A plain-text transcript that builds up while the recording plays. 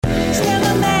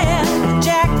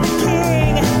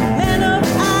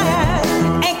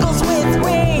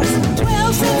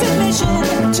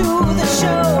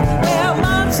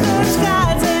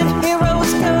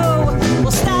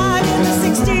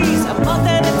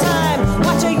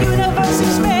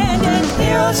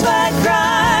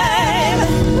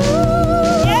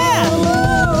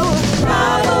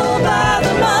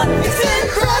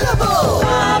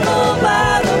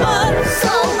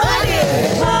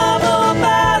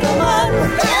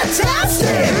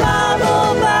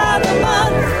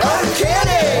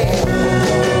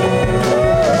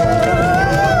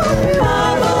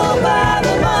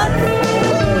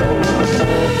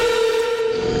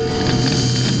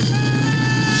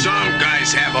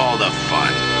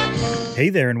Hey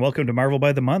there, and welcome to Marvel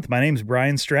by the Month. My name's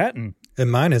Brian Stratton.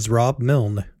 And mine is Rob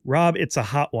Milne. Rob, it's a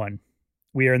hot one.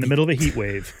 We are in the middle of a heat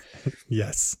wave.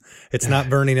 Yes. It's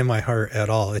not burning in my heart at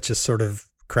all. It's just sort of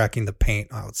cracking the paint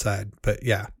outside. But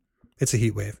yeah, it's a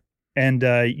heat wave. And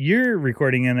you're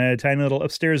recording in a tiny little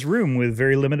upstairs room with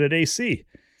very limited AC.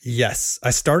 Yes. I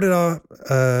started off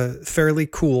fairly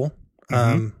cool.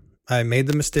 I made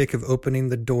the mistake of opening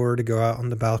the door to go out on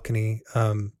the balcony.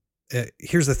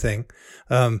 Here's the thing.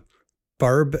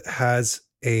 Barb has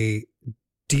a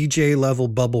DJ level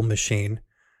bubble machine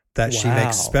that she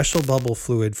makes special bubble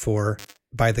fluid for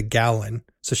by the gallon.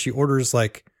 So she orders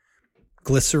like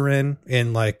glycerin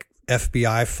in like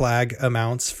FBI flag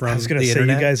amounts from the internet. I was going to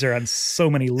say, you guys are on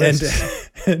so many lists.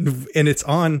 And it's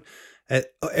on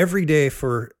every day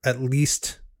for at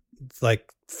least like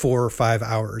 4 or 5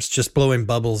 hours, just blowing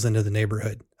bubbles into the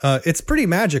neighborhood. It's pretty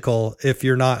magical if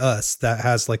you're not us, that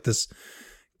has like this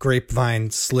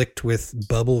grapevine slicked with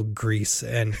bubble grease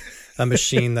and a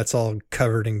machine that's all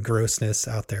covered in grossness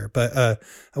out there. But I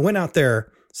went out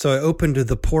there, so I opened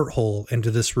the porthole into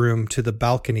this room to the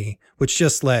balcony, which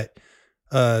just let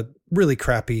really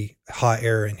crappy hot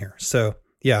air in here. So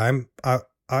yeah,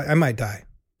 I might die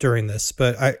during this,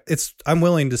 but I'm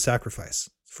willing to sacrifice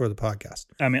for the podcast.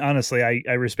 I mean, honestly,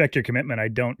 I respect your commitment. I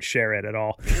don't share it at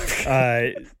all.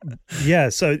 Yeah.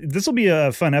 So this will be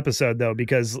a fun episode though,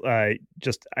 because I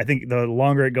think the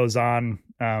longer it goes on,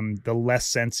 the less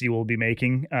sense you will be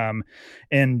making.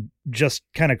 And just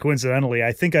kind of coincidentally,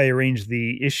 I think I arranged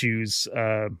the issues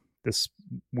this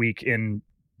week in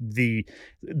the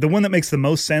one that makes the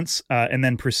most sense, and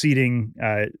then proceeding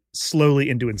slowly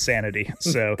into insanity.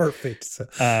 So perfect.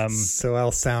 So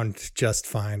I'll sound just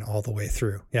fine all the way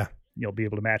through. Yeah. You'll be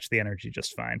able to match the energy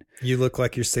just fine. You look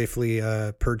like you're safely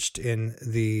perched in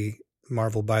the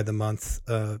Marvel by the Month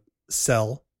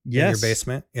cell in your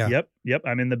basement. Yeah. Yep.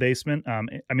 I'm in the basement.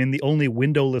 I'm in the only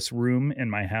windowless room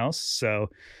in my house. So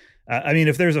I mean,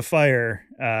 if there's a fire,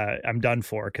 I'm done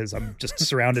for because I'm just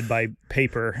surrounded by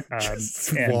paper.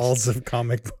 And walls of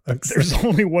comic books. There's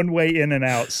only one way in and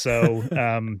out. So,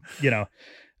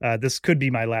 this could be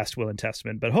my last will and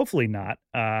testament, but hopefully not,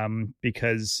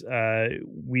 because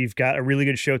we've got a really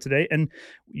good show today. And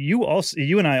you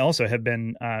and I also have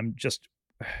been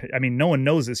no one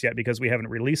knows this yet because we haven't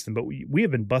released them, but we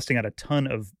have been busting out a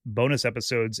ton of bonus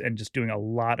episodes and just doing a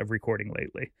lot of recording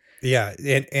lately. Yeah.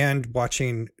 And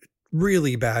watching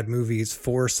really bad movies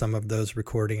for some of those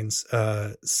recordings.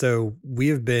 So we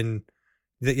have been,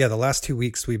 the last 2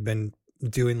 weeks we've been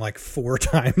doing like 4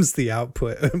 times the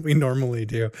output we normally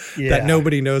do that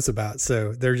nobody knows about.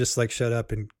 So they're just like, shut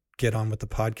up and get on with the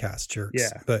podcast, jerks.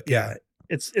 Yeah. But yeah.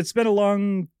 It's been a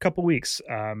long couple weeks.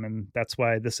 And that's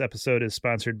why this episode is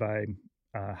sponsored by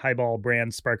Highball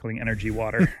brand sparkling energy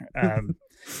water.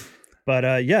 But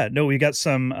we got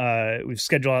we've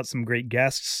scheduled out some great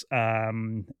guests.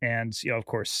 And, of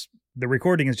course, the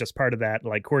recording is just part of that,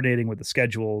 like coordinating with the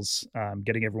schedules,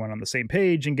 getting everyone on the same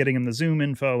page and getting them the Zoom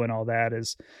info and all that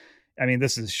is, I mean,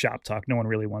 this is shop talk. No one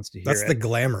really wants to hear That's the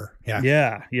glamour. Yeah.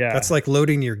 Yeah. That's like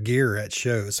loading your gear at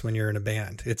shows when you're in a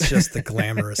band. It's just the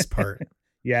glamorous part.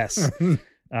 Yes. And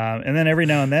then every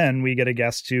now and then we get a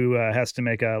guest who has to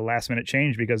make a last minute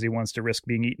change because he wants to risk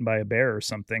being eaten by a bear or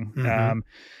something. Mm-hmm.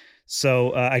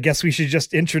 So I guess we should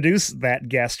just introduce that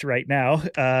guest right now,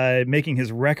 making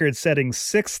his record-setting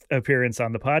 6th appearance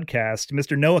on the podcast.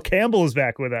 Mr. Noah Campbell is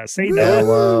back with us. Hey,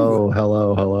 Noah.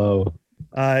 Hello.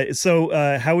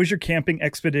 So how was your camping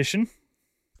expedition?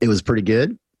 It was pretty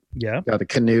good. Yeah. Got a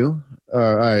canoe,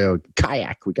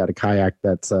 kayak. We got a kayak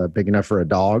that's big enough for a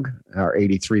dog. Our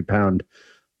 83-pound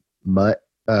mutt.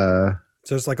 So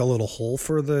there's like a little hole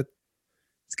for the.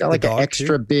 It's got like an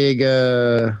extra big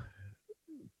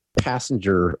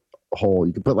passenger hole.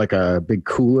 You could put like a big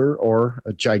cooler or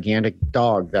a gigantic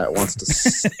dog that wants to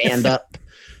stand up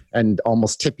and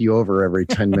almost tip you over every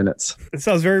 10 minutes. It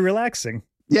sounds very relaxing.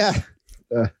 Yeah.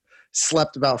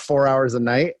 Slept about 4 hours a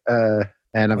night,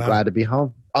 and I'm glad to be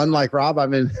home. Unlike Rob,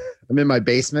 I'm in my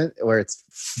basement where it's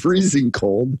freezing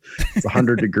cold. It's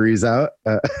 100 degrees out.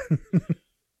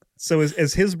 So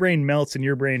as his brain melts and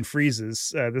your brain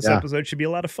freezes, this episode should be a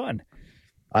lot of fun.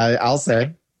 I'll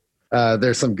say.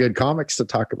 There's some good comics to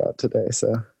talk about today.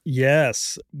 So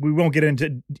yes, we won't get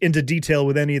into detail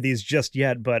with any of these just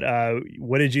yet, but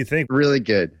what did you think? Really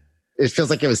good. It feels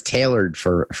like it was tailored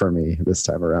for me this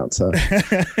time around. So,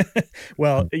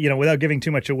 well, without giving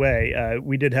too much away,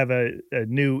 we did have a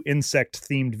new insect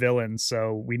themed villain.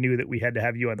 So we knew that we had to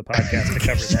have you on the podcast to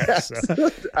cover that. Yes.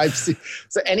 So. I've seen,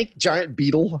 any giant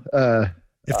beetle.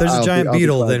 If there's a giant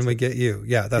beetle, then we get you.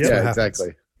 Yeah, that's what happens.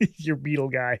 Exactly. Your Beetle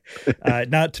guy,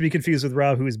 not to be confused with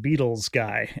Rob, who is Beatles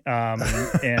guy.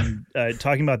 And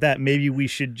talking about that, maybe we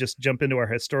should just jump into our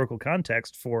historical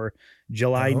context for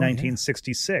July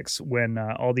 1966, when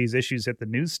all these issues hit the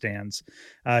newsstands,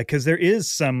 because there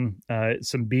is some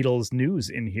Beatles news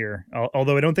in here.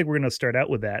 Although I don't think we're going to start out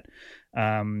with that.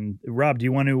 Rob, do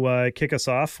you want to kick us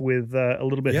off with a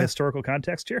little bit of historical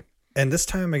context here? And this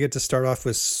time I get to start off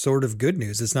with sort of good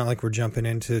news. It's not like we're jumping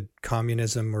into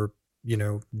communism or,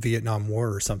 Vietnam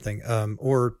War or something,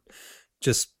 or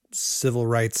just civil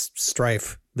rights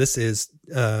strife. This is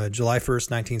July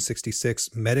 1st,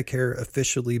 1966. Medicare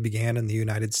officially began in the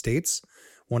United States,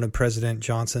 one of President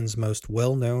Johnson's most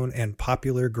well-known and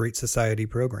popular Great Society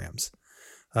programs.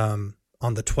 On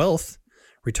the 12th,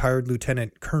 retired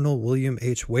Lieutenant Colonel William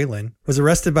H. Whalen was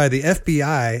arrested by the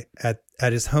FBI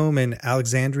at his home in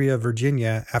Alexandria,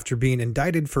 Virginia, after being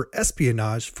indicted for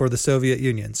espionage for the Soviet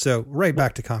Union. So right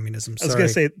back to communism. I was going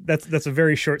to say that's a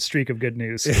very short streak of good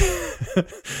news.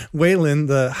 Whalen,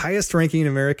 the highest ranking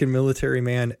American military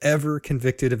man ever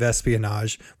convicted of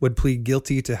espionage, would plead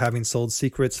guilty to having sold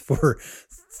secrets for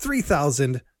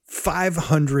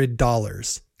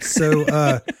 $3,500. So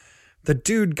the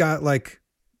dude got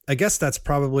I guess that's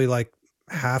probably like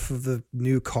half of the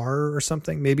new car or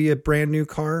something, maybe a brand new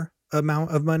car amount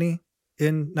of money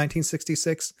in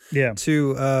 1966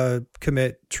 to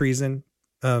commit treason.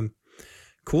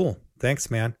 Cool. Thanks,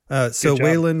 man. So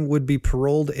Whalen would be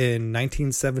paroled in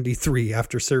 1973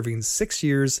 after serving 6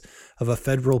 years of a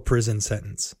federal prison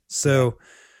sentence. So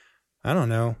I don't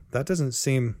know. That doesn't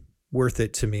seem worth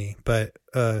it to me, but,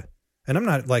 and I'm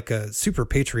not like a super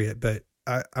patriot, but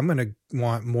I'm going to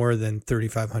want more than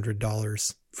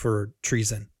 $3,500 for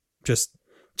treason. Just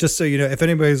so you know, if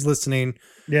anybody's listening,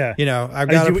 I've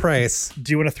got a price.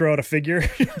 Do you want to throw out a figure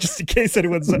just in case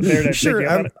anyone's up there? To sure.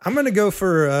 I'm going to go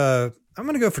for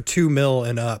 $2 million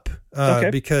and up,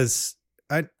 because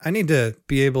I need to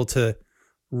be able to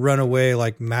run away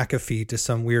like McAfee to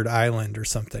some weird island or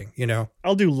something,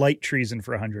 I'll do light treason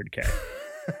for $100K.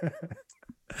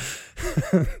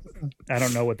 I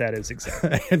don't know what that is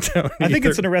exactly. I think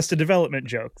it's an Arrested Development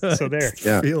joke. So there.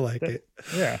 I feel like it.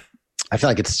 Yeah. I feel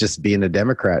like it's just being a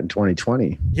Democrat in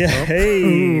 2020. Yeah.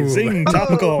 Hey, zing,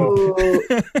 topical.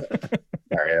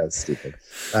 Sorry, that's stupid.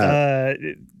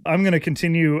 I'm going to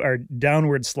continue our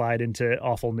downward slide into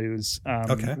awful news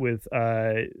with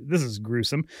this is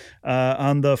gruesome.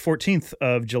 On the 14th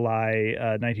of July,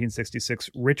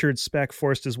 1966, Richard Speck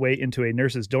forced his way into a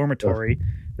nurse's dormitory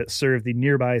that served the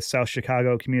nearby South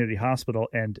Chicago Community Hospital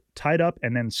and tied up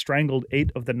and then strangled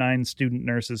 8 of the 9 student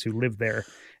nurses who lived there,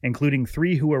 including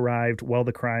 3 who arrived while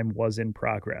the crime was in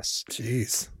progress.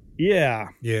 Jeez. Yeah.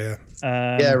 Yeah.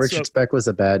 Richard Speck was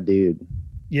a bad dude.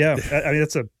 Yeah. I mean,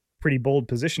 that's a pretty bold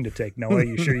position to take, Noah.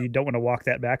 You sure you don't want to walk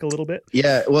that back a little bit?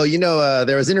 Yeah. Well,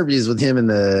 there was interviews with him in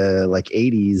the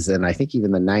 80s and I think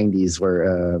even the 90s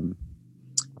where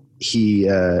he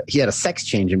had a sex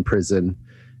change in prison,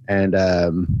 and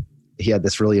he had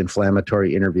this really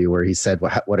inflammatory interview where he said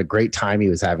what a great time he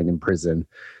was having in prison,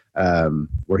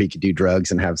 where he could do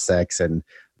drugs and have sex, and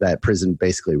that prison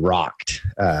basically rocked.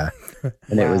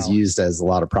 And it was used as a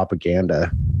lot of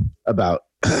propaganda about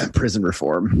prison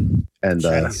reform and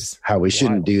how we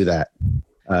shouldn't do that.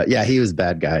 He was a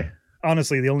bad guy.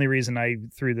 Honestly, the only reason I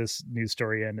threw this news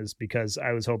story in is because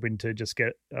I was hoping to just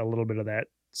get a little bit of that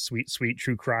sweet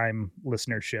true crime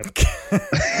listenership.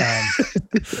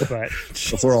 But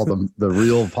that's where all the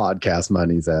real podcast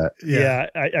money's at. Yeah.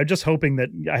 I'm just hoping that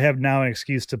I have now an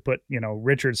excuse to put,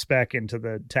 Richard Speck into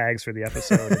the tags for the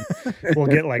episode, and we'll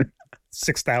get like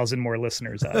 6,000 more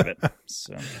listeners out of it.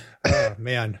 So, oh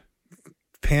man,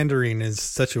 pandering is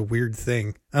such a weird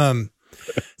thing.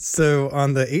 So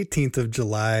on the 18th of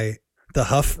July, the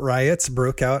Huff riots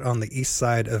broke out on the east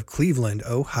side of Cleveland,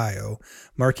 Ohio,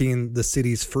 marking the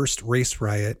city's first race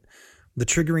riot. The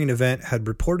triggering event had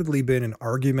reportedly been an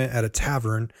argument at a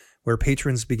tavern where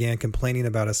patrons began complaining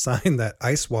about a sign that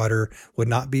ice water would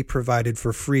not be provided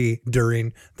for free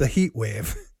during the heat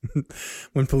wave.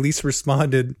 When police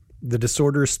responded, the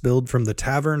disorder spilled from the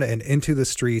tavern and into the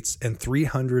streets, and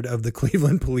 300 of the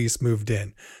Cleveland police moved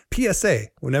in. PSA,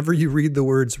 whenever you read the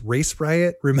words race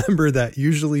riot, remember that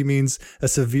usually means a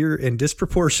severe and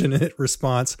disproportionate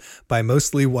response by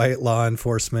mostly white law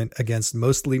enforcement against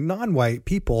mostly non-white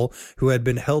people who had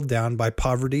been held down by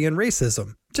poverty and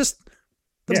racism. Just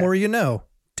the more you know.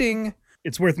 Ding.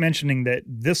 It's worth mentioning that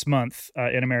this month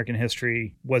in American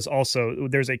history was also,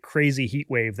 there's a crazy heat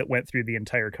wave that went through the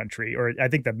entire country, or I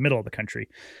think the middle of the country.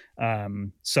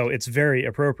 So it's very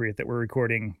appropriate that we're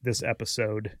recording this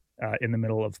episode in the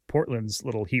middle of Portland's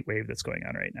little heat wave that's going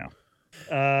on right now.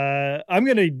 I'm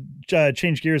going to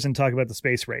change gears and talk about the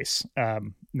space race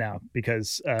now,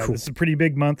 because Cool. this is a pretty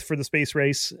big month for the space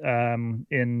race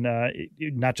in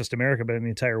not just America, but in the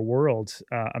entire world.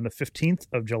 On the 15th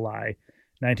of July,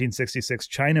 1966,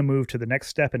 China moved to the next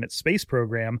step in its space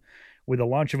program with the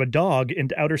launch of a dog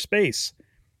into outer space.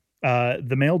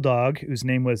 The male dog, whose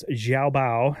name was Xiao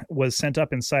Bao, was sent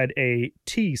up inside a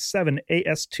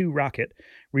T-7AS2 rocket,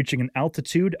 reaching an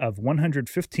altitude of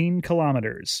 115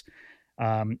 kilometers.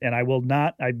 And I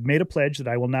made a pledge that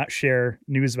I will not share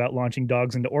news about launching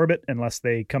dogs into orbit unless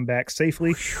they come back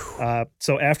safely.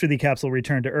 So after the capsule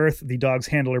returned to Earth, the dog's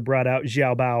handler brought out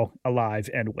Xiao Bao alive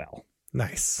and well.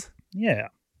 Nice. Yeah.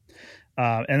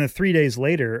 And then 3 days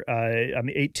later, on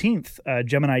the 18th,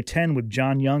 Gemini 10 with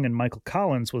John Young and Michael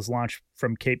Collins was launched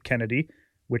from Cape Kennedy,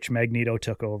 which Magneto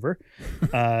took over.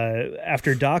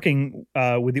 After docking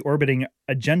with the orbiting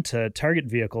Agenta target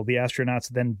vehicle, the astronauts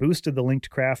then boosted the linked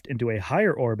craft into a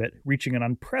higher orbit, reaching an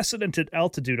unprecedented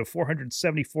altitude of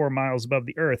 474 miles above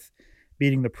the Earth,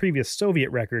 beating the previous Soviet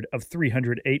record of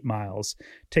 308 miles.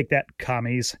 Take that,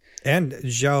 commies. And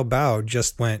Xiao Bao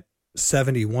just went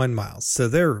 71 miles. So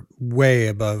they're way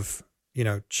above,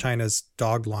 China's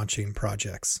dog launching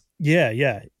projects.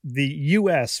 Yeah. The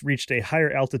U.S. reached a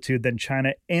higher altitude than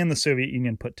China and the Soviet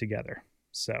Union put together.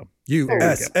 So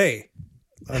USA.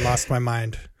 I lost my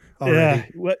mind already. Yeah,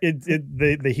 well,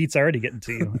 the heat's already getting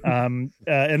to you. And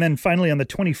then finally, on the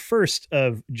 21st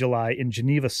of July in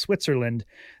Geneva, Switzerland,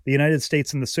 the United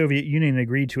States and the Soviet Union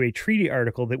agreed to a treaty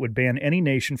article that would ban any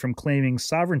nation from claiming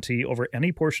sovereignty over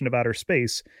any portion of outer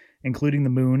space, including the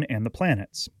moon and the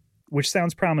planets, which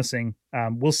sounds promising.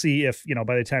 We'll see if,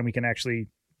 by the time we can actually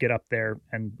get up there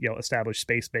and, establish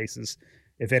space bases,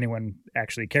 if anyone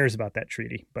actually cares about that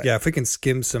treaty. But yeah, if we can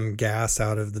skim some gas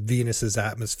out of the Venus's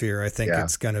atmosphere, I think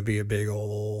it's going to be a big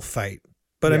old fight.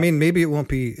 But I mean, maybe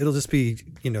it'll just be,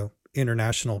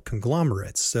 international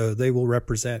conglomerates. So they will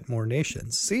represent more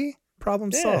nations. See,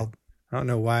 problem solved. I don't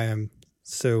know why I'm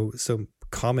so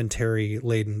commentary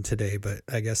laden today, but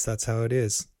I guess that's how it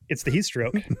is. It's the heat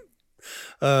stroke.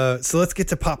 So let's get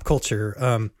to pop culture.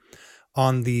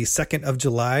 On the 2nd of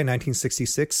July,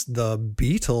 1966, the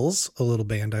Beatles, a little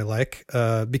band I like,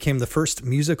 became the first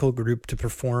musical group to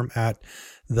perform at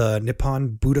the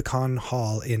Nippon Budokan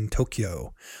Hall in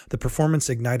Tokyo. The performance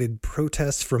ignited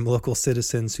protests from local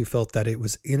citizens who felt that it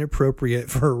was inappropriate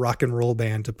for a rock and roll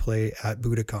band to play at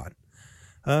Budokan.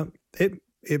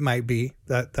 It might be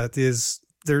that is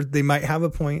there. They might have a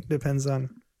point. Depends on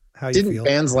how you feel. Didn't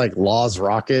bands like Law's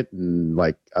Rocket and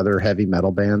like other heavy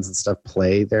metal bands and stuff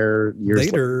play there years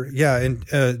later? Yeah,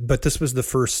 and but this was the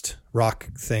first rock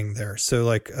thing there. So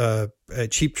like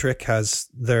Cheap Trick has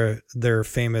their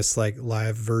famous like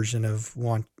live version of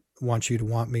Want You to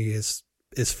Want Me is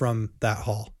from that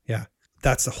hall. Yeah.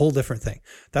 That's a whole different thing.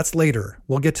 That's later.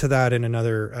 We'll get to that in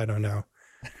another, I don't know,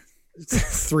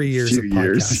 3 years of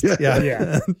podcast.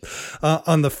 Yeah.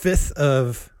 On the 5th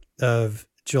of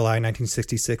July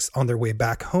 1966, on their way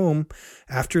back home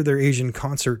after their Asian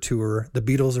concert tour, the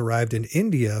Beatles arrived in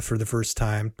India for the first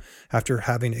time after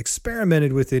having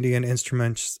experimented with Indian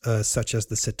instruments such as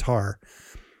the sitar.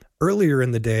 Earlier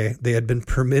in the day, they had been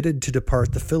permitted to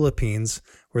depart the Philippines,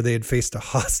 where they had faced a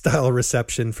hostile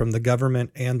reception from the government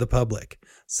and the public.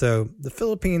 So the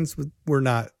Philippines were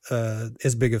not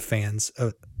as big of fans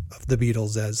of the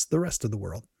Beatles as the rest of the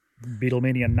world.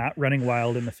 Beatlemania not running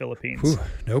wild in the Philippines. Whew,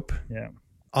 nope. Yeah.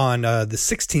 On the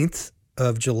 16th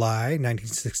of July,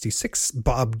 1966,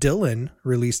 Bob Dylan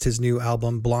released his new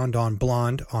album, Blonde on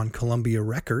Blonde, on Columbia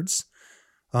Records.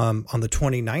 On the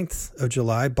 29th of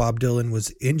July, Bob Dylan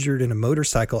was injured in a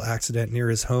motorcycle accident near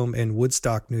his home in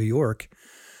Woodstock, New York.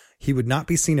 He would not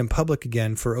be seen in public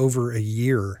again for over a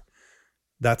year.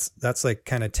 That's like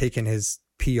kind of taking his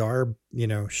PR,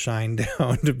 shine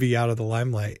down to be out of the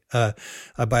limelight.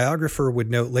 A biographer would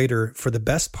note later, for the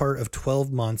best part of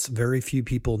 12 months, very few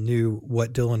people knew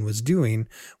what Dylan was doing,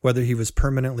 whether he was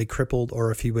permanently crippled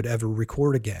or if he would ever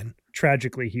record again.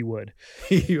 Tragically, he would.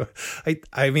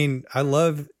 I mean, I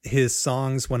love his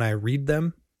songs when I read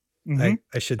them. Mm-hmm.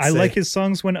 I should say. I like his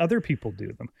songs when other people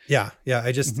do them. Yeah.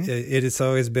 I just, it has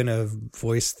always been a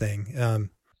voice thing.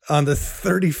 On the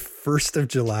 31st of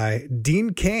July,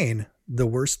 Dean Cain, the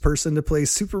worst person to play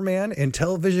Superman in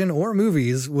television or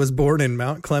movies, was born in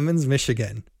Mount Clemens,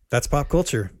 Michigan. That's pop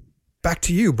culture. Back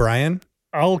to you, Brian.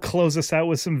 I'll close us out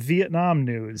with some Vietnam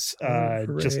news,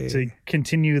 just to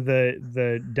continue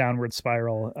the downward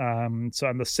spiral. So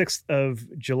on the 6th of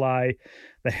July,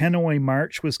 the Hanoi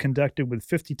March was conducted with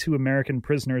 52 American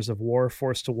prisoners of war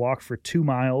forced to walk for 2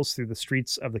 miles through the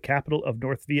streets of the capital of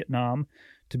North Vietnam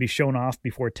to be shown off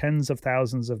before tens of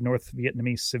thousands of North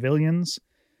Vietnamese civilians.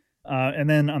 And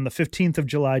then on the 15th of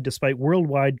July, despite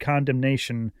worldwide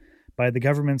condemnation by the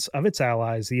governments of its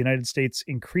allies, the United States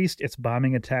increased its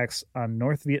bombing attacks on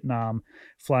North Vietnam,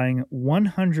 flying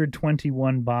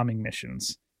 121 bombing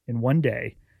missions in one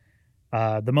day,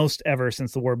 the most ever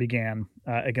since the war began,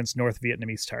 against North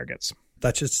Vietnamese targets.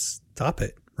 That should stop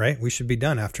it, right? We should be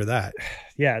done after that.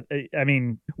 Yeah, I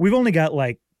mean, we've only got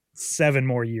like 7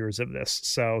 more years of this,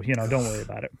 so, don't worry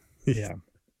about it. Yeah.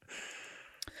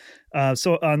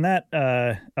 So on that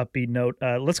upbeat note,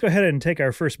 let's go ahead and take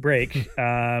our first break.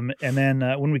 And then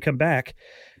when we come back,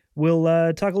 we'll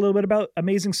talk a little bit about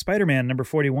Amazing Spider-Man number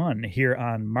 41 here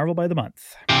on Marvel by the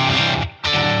Month.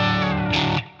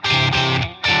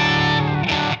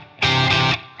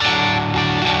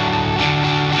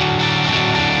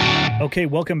 Okay,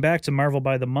 welcome back to Marvel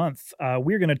by the Month.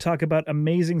 We're going to talk about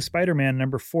Amazing Spider-Man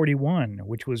number 41,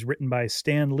 which was written by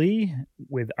Stan Lee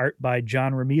with art by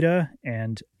John Romita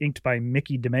and inked by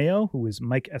Mickey DeMeo, who is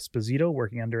Mike Esposito,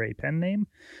 working under a pen name.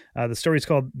 The story is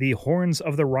called The Horns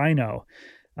of the Rhino.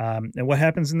 And what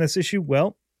happens in this issue?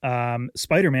 Well,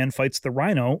 Spider-Man fights the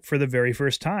Rhino for the very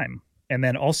first time. And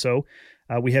then also,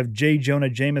 we have J. Jonah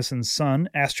Jameson's son,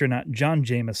 astronaut John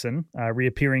Jameson,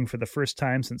 reappearing for the first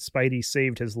time since Spidey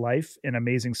saved his life in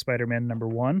Amazing Spider-Man number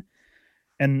 1.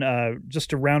 And just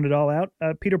to round it all out,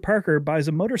 Peter Parker buys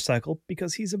a motorcycle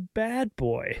because he's a bad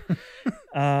boy.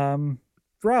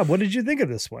 Rob, what did you think of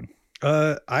this one?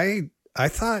 I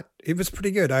thought it was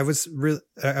pretty good. I was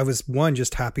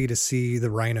just happy to see the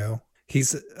Rhino.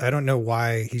 I don't know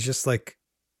why,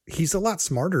 he's a lot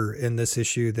smarter in this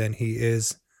issue than he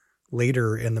is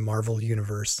later in the Marvel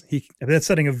universe. That's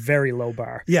setting a very low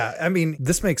bar. Yeah, I mean,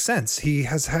 this makes sense. He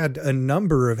has had a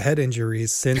number of head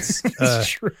injuries since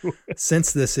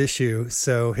since this issue,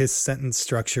 so his sentence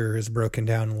structure is broken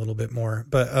down a little bit more.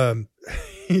 But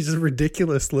he's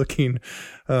ridiculous looking.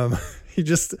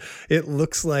 It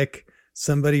looks like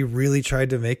somebody really tried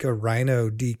to make a rhino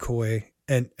decoy.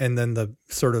 And then the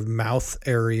sort of mouth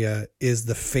area is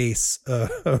the face of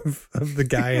the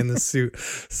guy in the suit.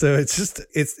 So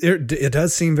it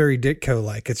does seem very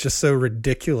Ditko-like. It's just so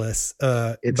ridiculous.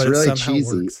 It's but really it somehow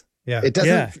cheesy. Works. Yeah, it doesn't.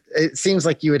 Yeah. It seems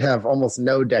like you would have almost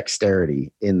no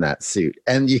dexterity in that suit,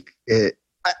 and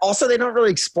also they don't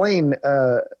really explain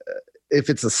if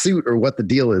it's a suit or what the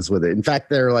deal is with it. In fact,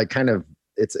 they're like kind of.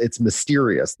 It's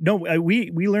mysterious. No,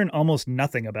 we learn almost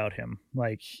nothing about him.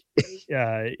 Like,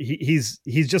 he's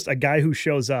just a guy who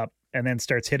shows up and then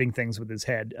starts hitting things with his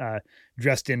head,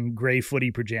 dressed in gray footy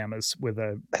pajamas with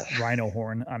a rhino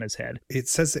horn on his head. It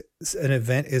says an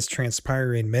event is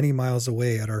transpiring many miles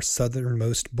away at our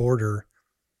southernmost border,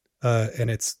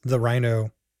 and it's the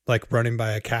Rhino like running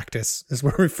by a cactus is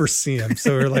where we first see him.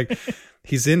 So we're like,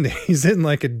 he's in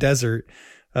like a desert.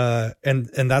 And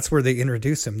that's where they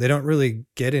introduce him. They don't really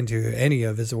get into any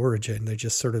of his origin. They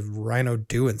just sort of Rhino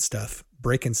doing stuff,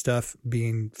 breaking stuff,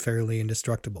 being fairly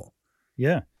indestructible.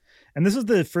 Yeah. And this is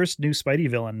the first new Spidey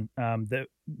villain that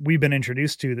we've been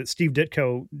introduced to that Steve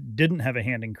Ditko didn't have a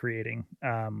hand in creating.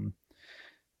 I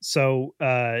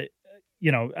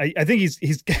think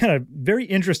he's got a very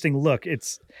interesting look.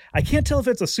 I can't tell if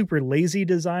it's a super lazy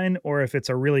design or if it's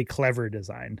a really clever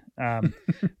design.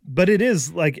 But it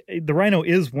is like the Rhino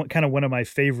is kind of one of my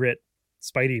favorite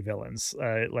Spidey villains.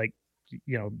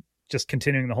 Just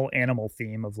continuing the whole animal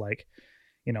theme of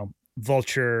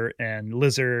Vulture and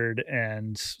Lizard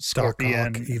and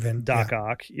Scorpion, Doc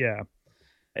Ock. Yeah.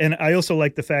 And I also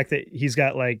like the fact that he's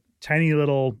got like tiny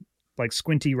little like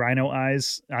squinty rhino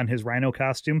eyes on his rhino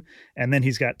costume, and then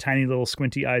he's got tiny little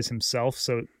squinty eyes himself,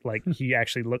 so like he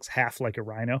actually looks half like a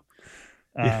rhino.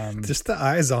 Just the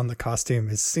eyes on the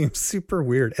costume seems super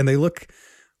weird, and they look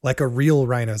like a real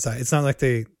rhino's eye. It's not like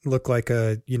they look like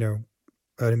an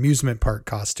amusement park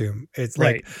costume. It's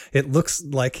like It looks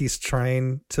like he's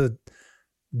trying to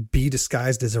be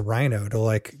disguised as a rhino to,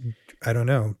 like, I don't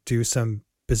know, do some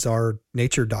bizarre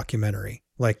nature documentary.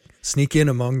 Like sneak in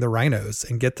among the rhinos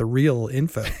and get the real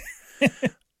info.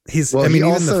 Even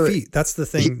the feet. That's the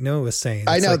thing Noah was saying.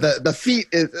 I know the feet.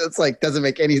 It's like doesn't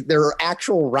make any. There are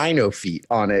actual rhino feet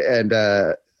on it, and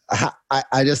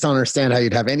I just don't understand how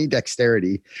you'd have any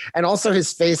dexterity. And also,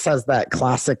 his face has that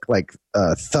classic like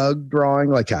thug drawing,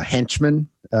 like a henchman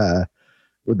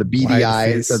with the beady wide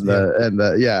eyes face, and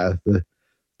the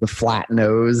flat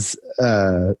nose.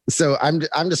 So I'm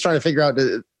just trying to figure out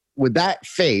with that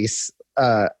face.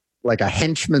 Like a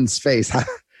henchman's face.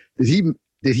 Did he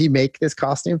did he make this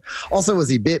costume? Also, was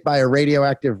he bit by a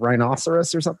radioactive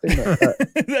rhinoceros or something?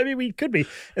 I mean, we could be.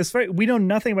 We know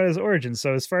nothing about his origins,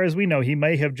 so as far as we know, he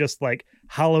may have just like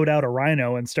hollowed out a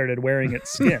rhino and started wearing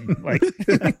its skin. Like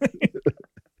the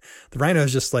rhino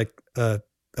is just like a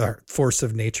force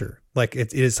of nature. Like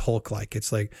it is Hulk-like.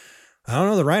 It's like, I don't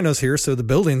know, the rhino's here, so the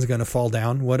building's going to fall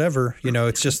down, whatever.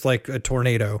 It's just like a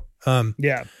tornado.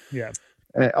 Yeah.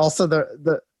 Also,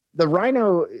 the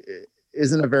rhino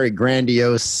isn't a very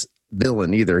grandiose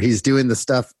villain either. He's doing the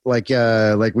stuff like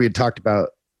we had talked about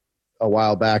a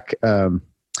while back. A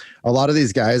lot of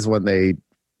these guys, when they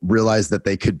realize that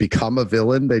they could become a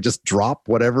villain, they just drop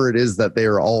whatever it is that they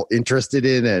are all interested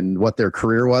in and what their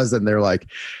career was, and they're like,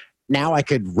 now I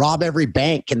could rob every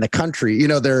bank in the country.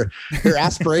 Their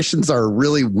aspirations are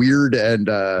really weird, and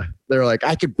they're like,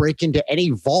 I could break into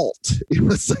any vault. It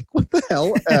was like, what the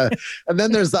hell? And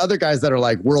then there's the other guys that are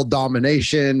like world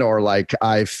domination, or like,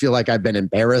 I feel like I've been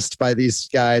embarrassed by these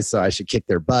guys, so I should kick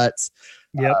their butts.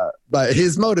 Yep. But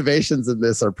his motivations in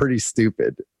this are pretty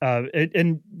stupid.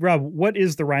 And Rob, what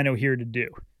is the rhino here to do?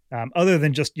 Other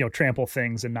than just, trample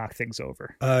things and knock things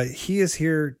over? He is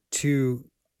here to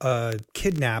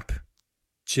kidnap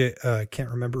can't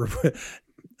remember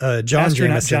John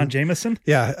Jameson. John Jameson.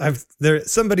 Yeah,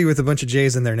 there's somebody with a bunch of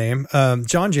J's in their name.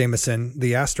 John Jameson,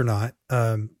 the astronaut,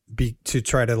 to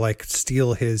try to like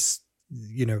steal his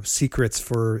secrets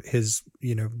for his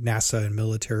NASA and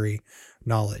military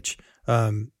knowledge,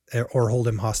 or hold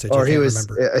him hostage. Or he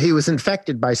was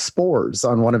infected by spores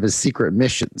on one of his secret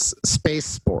missions, space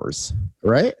spores,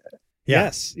 right? Yeah.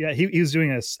 Yes, yeah. He was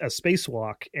doing a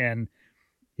spacewalk, and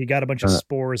he got a bunch of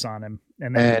spores on him.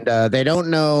 And they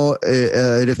don't know.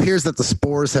 It appears that the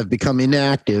spores have become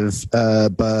inactive,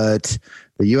 but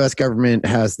the U.S. government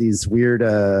has these weird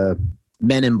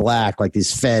men in black, like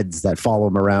these feds that follow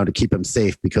him around to keep him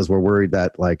safe, because we're worried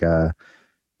that like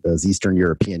those Eastern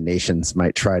European nations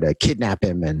might try to kidnap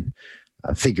him and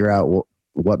figure out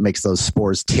what makes those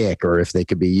spores tick, or if they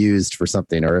could be used for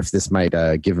something, or if this might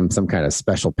give him some kind of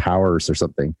special powers or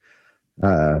something.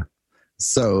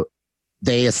 So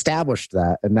they established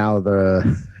that, and now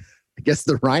I guess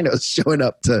the rhino's showing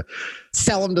up to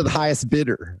sell them to the highest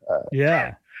bidder.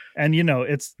 Yeah. And,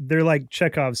 they're like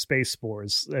Chekhov's space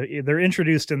spores. They're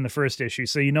introduced in the first issue,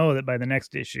 so you know that by the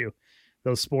next issue,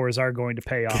 those spores are going to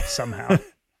pay off somehow.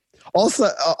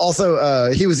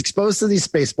 Also, he was exposed to these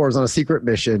space spores on a secret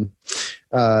mission.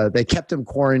 They kept him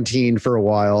quarantined for a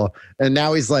while, and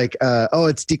now he's like, "Oh,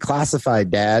 it's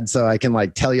declassified, Dad, so I can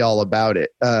like tell you all about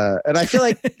it." And I feel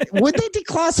like, would they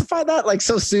declassify that like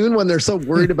so soon when they're so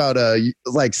worried about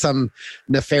like some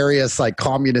nefarious like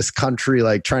communist country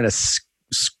like trying to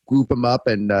scoop him up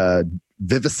and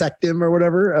vivisect him or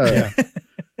whatever? Yeah.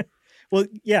 Well,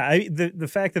 yeah, the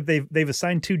fact that they've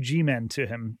assigned 2 G-men to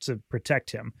him to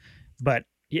protect him, but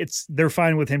they're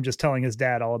fine with him just telling his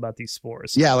dad all about these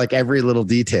spores. Yeah, like every little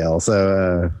detail.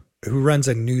 So who runs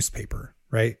a newspaper,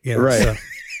 right? Right. So.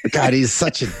 God, he's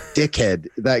such a dickhead.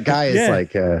 That guy is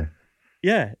like.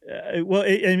 Yeah. Well,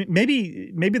 and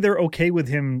maybe they're okay with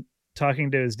him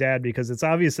talking to his dad, because it's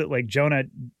obvious that like Jonah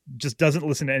just doesn't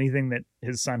listen to anything that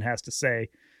his son has to say,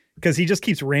 because he just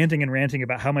keeps ranting and ranting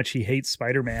about how much he hates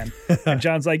Spider-Man. And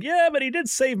John's like, yeah, but he did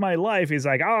save my life. He's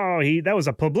like, oh, that was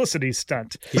a publicity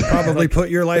stunt. He probably put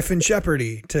your life in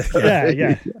jeopardy.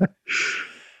 Yeah.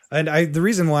 And the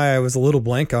reason why I was a little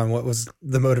blank on what was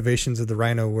the motivations of the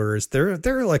Rhino were is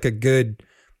they're like a good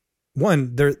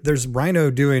one. There's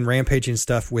Rhino doing rampaging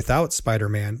stuff without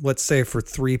Spider-Man, let's say for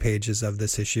 3 pages of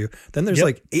this issue. Then there's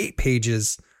like 8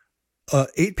 pages,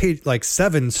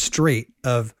 7 straight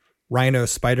of Rhino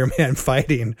Spider-Man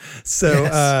fighting. So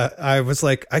I was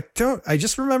like, I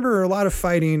just remember a lot of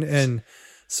fighting and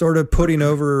sort of putting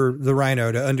over the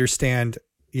Rhino to understand,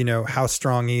 how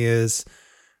strong he is,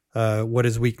 what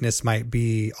his weakness might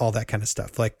be, all that kind of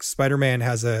stuff. Like Spider-Man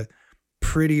has a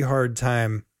pretty hard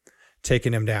time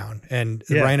taking him down, and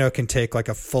the Rhino can take like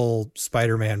a full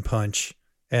Spider-Man punch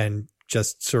and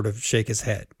just sort of shake his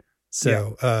head.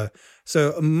 So,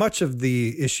 so much of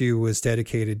the issue was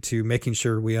dedicated to making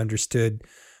sure we understood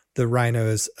the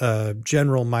Rhino's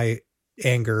general might,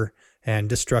 anger, and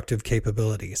destructive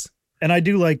capabilities. And I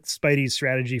do like Spidey's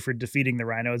strategy for defeating the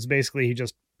Rhino. It's basically he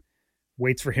just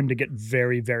waits for him to get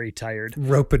very, very tired,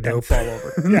 rope-a-dope, fall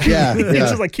over. Yeah. He's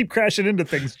just like, keep crashing into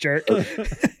things, jerk.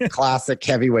 Classic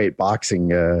heavyweight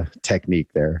boxing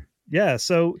technique there. Yeah.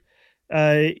 So.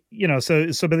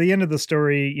 So by the end of the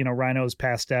story, Rhino's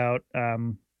passed out.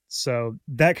 So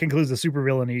that concludes the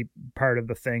supervillainy part of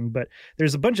the thing. But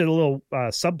there's a bunch of little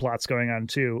subplots going on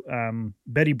too.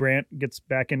 Betty Brant gets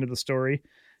back into the story.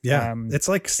 Yeah. It's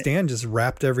like Stan just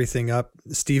wrapped everything up.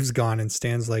 Steve's gone and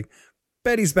Stan's like,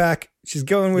 Betty's back. She's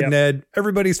going with Ned.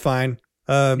 Everybody's fine.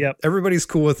 Everybody's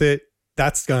cool with it.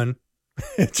 That's done.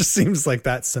 It just seems like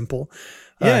that simple.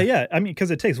 Yeah. I mean,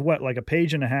 because it takes like a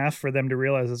page and a half for them to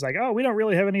realize it's like, oh, we don't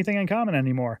really have anything in common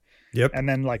anymore. Yep. And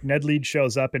then like Ned Leeds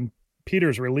shows up and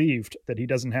Peter's relieved that he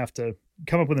doesn't have to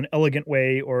come up with an elegant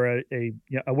way or a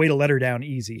way to let her down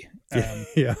easy.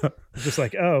 Yeah. Just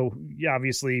like, oh, yeah,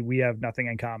 obviously we have nothing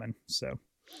in common. So.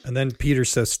 And then Peter's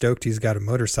so stoked he's got a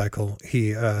motorcycle.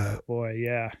 He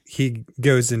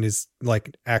goes and is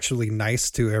like actually nice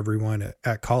to everyone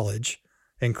at college,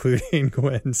 including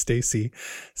Gwen and Stacy.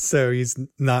 So he's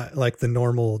not like the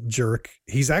normal jerk.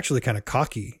 He's actually kind of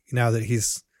cocky now that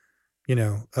he's,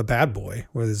 a bad boy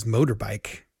with his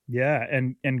motorbike. Yeah.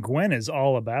 And Gwen is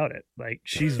all about it. Like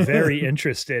she's very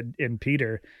interested in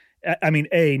Peter. I mean,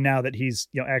 now that he's,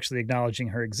 actually acknowledging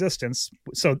her existence.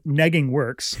 So negging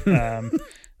works,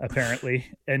 apparently.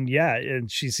 And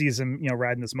and she sees him,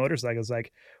 riding this motorcycle. It's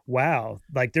like, wow,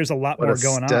 like there's a lot more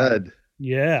going on.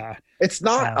 Yeah. It's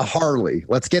not a Harley.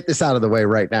 Let's get this out of the way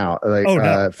right now.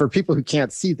 Like, for people who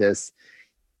can't see this,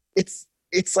 it's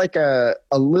like a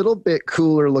little bit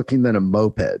cooler looking than a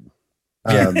moped.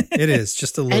 It is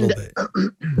just a little bit.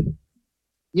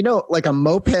 Like a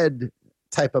moped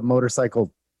type of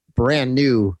motorcycle, brand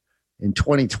new in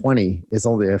 2020 is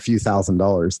only a few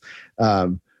 $1,000s.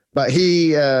 But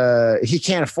he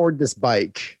can't afford this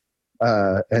bike.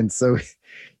 And so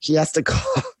he has to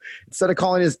call, instead of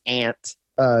calling his aunt,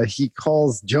 he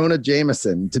calls Jonah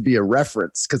Jameson to be a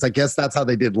reference. Cause I guess that's how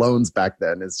they did loans back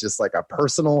then. It's just like a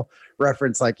personal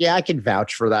reference. Like, yeah, I can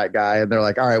vouch for that guy. And they're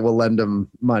like, all right, we'll lend him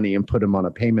money and put him on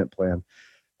a payment plan.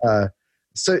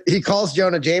 So he calls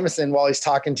Jonah Jameson while he's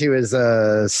talking to his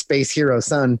space hero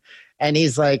son. And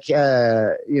he's like,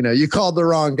 you called the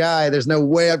wrong guy. There's no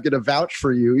way I'm going to vouch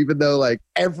for you, even though like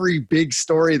every big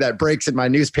story that breaks in my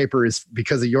newspaper is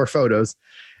because of your photos.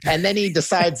 And then he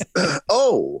decides,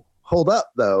 oh, hold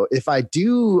up though. If I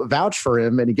do vouch for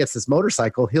him and he gets this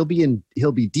motorcycle, he'll be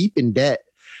deep in debt.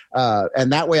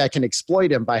 And that way I can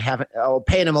exploit him by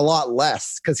paying him a lot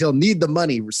less because he'll need the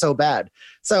money so bad.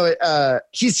 So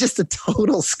he's just a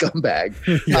total scumbag.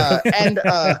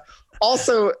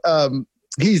 Also,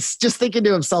 he's just thinking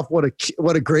to himself what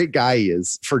a great guy he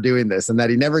is for doing this and that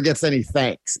he never gets any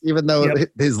thanks, even though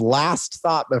his last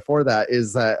thought before that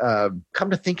is that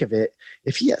come to think of it,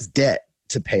 if he has debt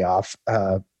to pay off,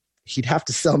 he'd have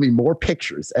to sell me more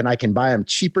pictures and I can buy them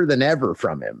cheaper than ever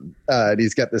from him. And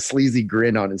he's got this sleazy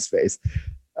grin on his face.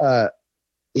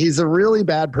 He's a really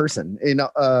bad person. In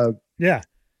all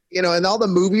the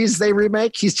movies they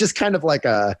remake, he's just kind of like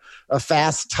a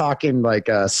fast talking, like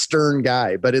a stern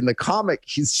guy. But in the comic,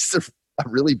 he's just a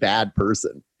really bad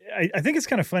person. I think it's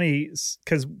kind of funny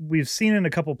because we've seen in a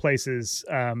couple places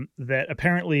that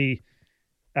apparently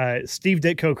Steve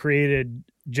Ditko created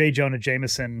J. Jonah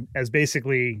Jameson as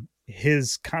basically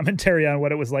his commentary on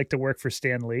what it was like to work for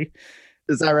Stan Lee.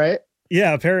 Is that right?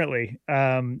 Yeah, apparently.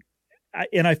 And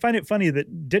I find it funny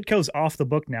that Ditko's off the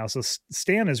book now. So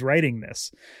Stan is writing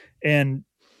this and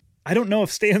I don't know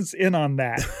if Stan's in on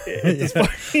that.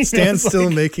 Stan's still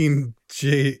making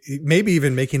maybe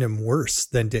even making him worse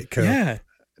than Ditko. Yeah.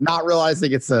 Not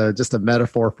realizing it's just a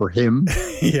metaphor for him.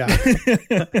 Yeah.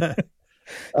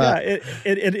 I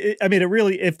mean, it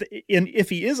really, if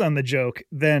he is on the joke,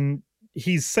 then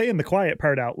he's saying the quiet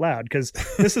part out loud, because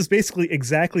this is basically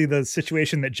exactly the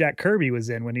situation that Jack Kirby was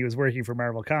in when he was working for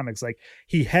Marvel Comics. Like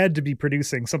he had to be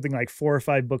producing something like 4 or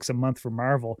 5 books a month for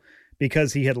Marvel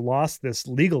because he had lost this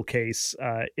legal case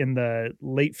in the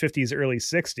late 50s, early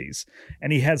 60s.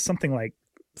 And he had something like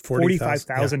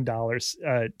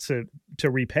 $45,000 to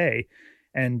repay.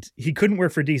 And he couldn't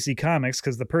work for DC Comics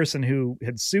because the person who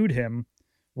had sued him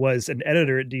was an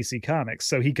editor at DC Comics.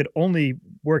 So he could only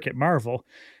work at Marvel.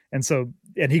 And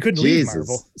he couldn't leave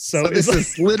Marvel. So this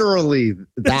is literally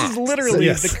that. This is literally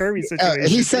the Kirby situation.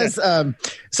 He says,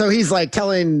 so he's like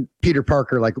telling Peter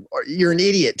Parker, like, you're an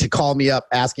idiot to call me up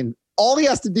asking. All he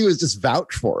has to do is just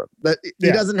vouch for him. But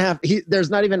he doesn't have, there's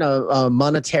not even a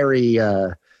monetary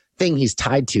thing he's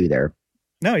tied to there.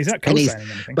 No, he's not co-signing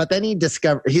anything. But then he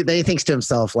thinks to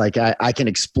himself, like, I can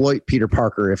exploit Peter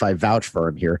Parker if I vouch for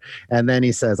him here. And then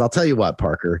he says, I'll tell you what,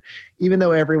 Parker, even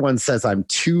though everyone says I'm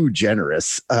too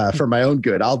generous for my own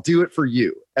good, I'll do it for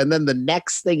you. And then the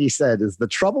next thing he said is, the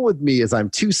trouble with me is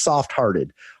I'm too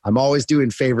soft-hearted. I'm always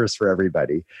doing favors for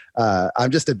everybody.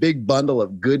 I'm just a big bundle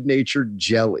of good-natured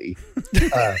jelly.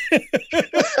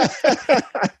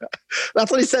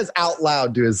 That's what he says out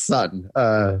loud to his son.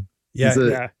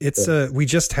 We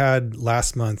just had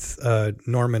last month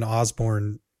Norman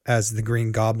Osborn as the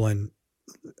Green Goblin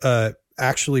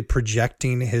actually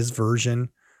projecting his version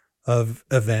of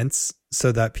events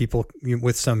so that people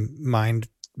with some mind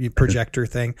projector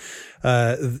thing,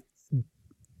 and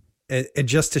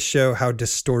just to show how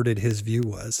distorted his view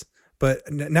was. But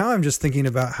now I'm just thinking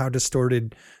about how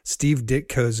distorted Steve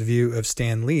Ditko's view of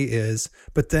Stan Lee is,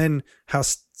 but then how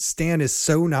Stan is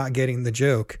so not getting the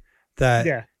joke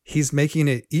that he's making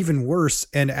it even worse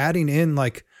and adding in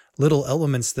like little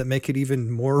elements that make it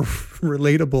even more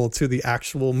relatable to the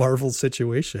actual Marvel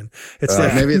situation. It's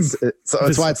like, maybe it's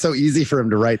why it's so easy for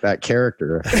him to write that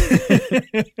character.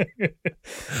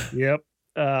 Yep.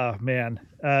 Oh man.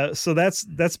 So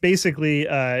that's basically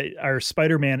our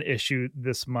Spider-Man issue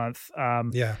this month.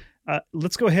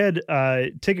 Let's go ahead,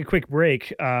 take a quick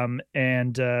break.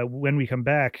 And when we come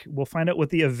back, we'll find out what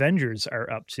the Avengers are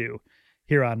up to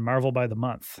here on Marvel by the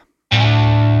Month.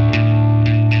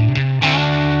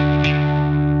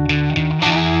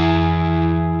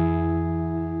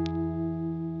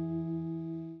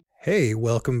 Hey,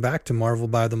 welcome back to Marvel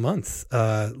by the Month.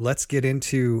 Let's get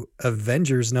into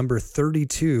Avengers number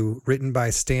 32, written by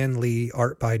Stan Lee,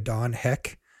 art by Don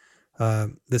Heck.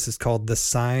 This is called The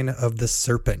Sign of the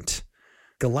Serpent.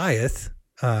 Goliath,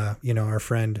 our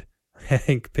friend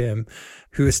Hank Pym,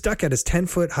 who is stuck at his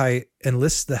 10-foot height,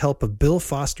 enlists the help of Bill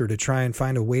Foster to try and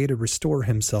find a way to restore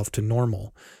himself to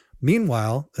normal.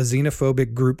 Meanwhile, a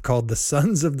xenophobic group called the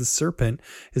Sons of the Serpent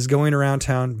is going around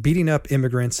town beating up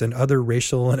immigrants and other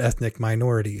racial and ethnic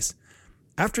minorities.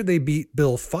 After they beat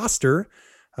Bill Foster,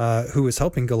 who is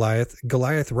helping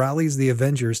Goliath rallies the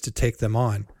Avengers to take them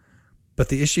on. But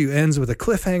the issue ends with a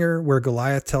cliffhanger where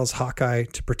Goliath tells Hawkeye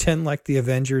to pretend like the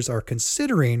Avengers are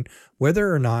considering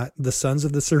whether or not the Sons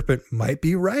of the Serpent might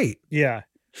be right. Yeah.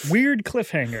 Weird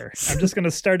cliffhanger. I'm just going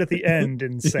to start at the end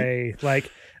and say,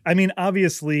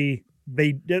 obviously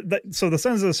so the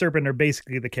Sons of the Serpent are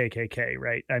basically the KKK,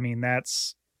 right? I mean,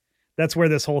 that's where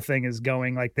this whole thing is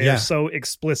going. Like they're so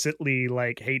explicitly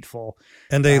like hateful,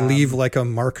 and they leave like a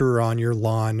marker on your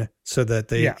lawn so that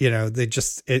they, they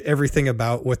just everything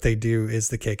about what they do is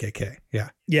the KKK.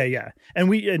 Yeah. And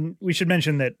we should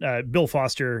mention that Bill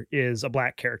Foster is a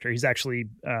black character. He's actually,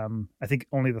 I think,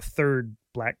 only the third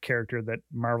black character that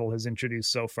Marvel has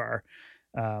introduced so far.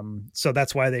 So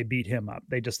that's why they beat him up.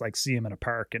 They just like see him in a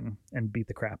park and beat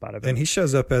the crap out of him. And he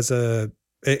shows up as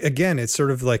again, it's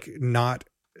sort of like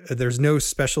there's no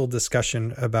special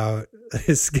discussion about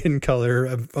his skin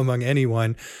color among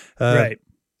anyone. Right.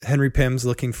 Henry Pym's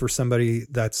looking for somebody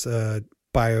that's a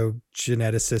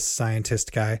biogeneticist,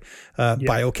 scientist guy,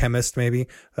 biochemist maybe.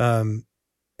 And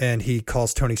he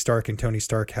calls Tony Stark, and Tony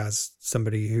Stark has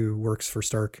somebody who works for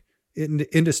Stark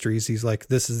Industries. He's like,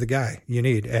 this is the guy you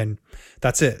need. And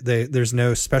that's it. There's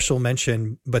no special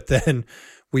mention. But then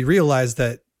we realize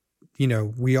that,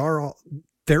 we are all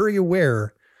very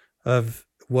aware of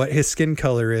what his skin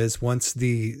color is once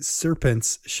the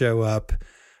serpents show up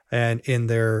and in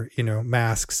their,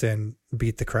 masks and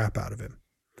beat the crap out of him.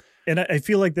 And I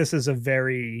feel like this is a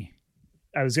very,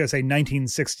 I was going to say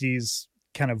 1960s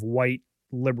kind of white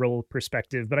liberal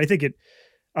perspective, but I think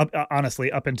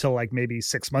honestly, up until like maybe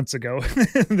 6 months ago,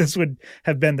 this would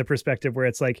have been the perspective where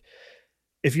it's like,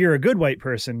 if you're a good white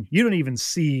person, you don't even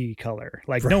see color.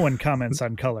 Like no one comments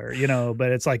on color,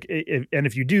 but it's like, and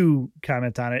if you do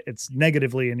comment on it, it's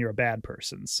negatively and you're a bad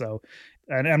person. So,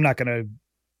 and I'm not going to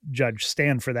judge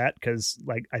Stan for that, because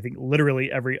like, I think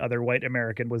literally every other white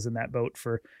American was in that boat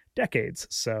for decades.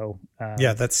 So,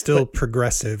 that's still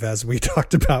progressive, as we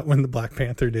talked about when the Black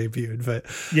Panther debuted, but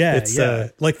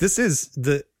like, this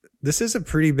is a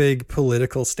pretty big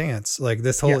political stance. Like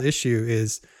this whole issue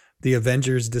is the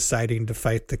Avengers deciding to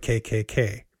fight the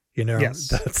KKK,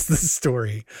 that's the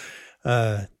story,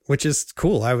 which is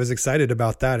cool. I was excited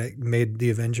about that. It made the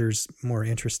Avengers more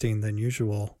interesting than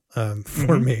usual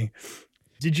for me.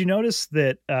 Did you notice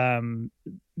that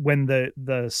when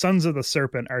the Sons of the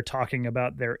Serpent are talking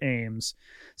about their aims,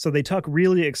 so they talk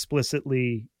really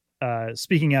explicitly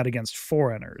speaking out against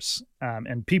foreigners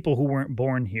and people who weren't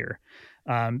born here,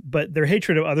 but their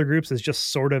hatred of other groups is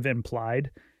just sort of implied.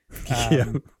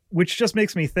 Which just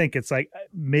makes me think it's like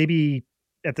maybe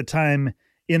at the time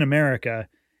in America,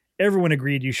 everyone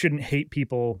agreed you shouldn't hate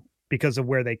people because of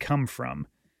where they come from.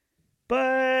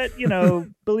 But,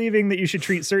 believing that you should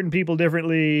treat certain people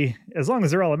differently as long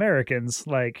as they're all Americans,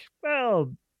 like,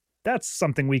 well, that's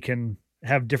something we can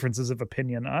have differences of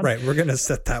opinion on. Right. We're going to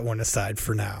set that one aside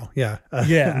for now. Yeah.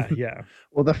 Yeah.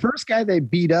 Well, the first guy they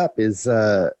beat up is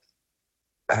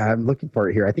I'm looking for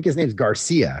it here. I think his name's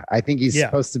Garcia. I think he's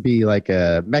supposed to be like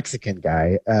a Mexican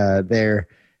guy there.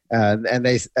 And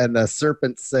the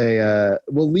serpents say,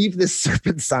 "We'll leave this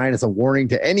serpent sign as a warning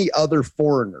to any other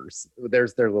foreigners."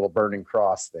 There's their little burning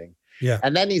cross thing. Yeah.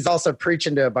 And then he's also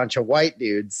preaching to a bunch of white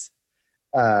dudes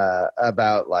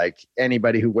about like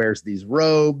anybody who wears these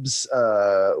robes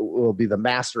will be the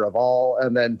master of all.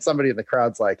 And then somebody in the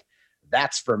crowd's like,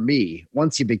 "That's for me.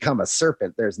 Once you become a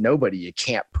serpent, there's nobody you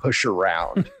can't push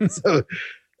around." So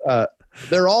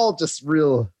they're all just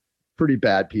pretty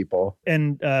bad people.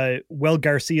 And while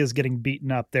Garcia's getting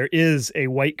beaten up, there is a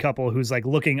white couple who's like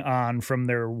looking on from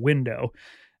their window,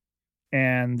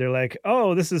 and they're like,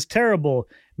 "Oh, this is terrible.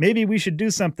 Maybe we should do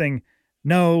something."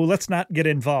 No, let's not get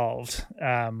involved.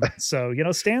 So,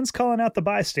 Stan's calling out the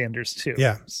bystanders too.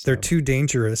 Yeah, so. They're too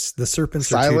dangerous. The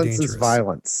serpents are too Silence dangerous. is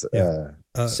violence. Yeah.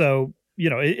 So,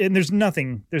 and there's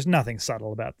nothing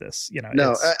subtle about this.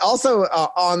 No. Also,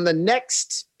 on the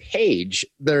next page,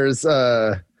 there's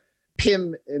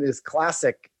Pym in his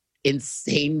classic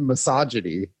insane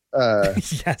misogyny.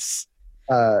 Yes.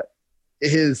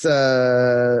 His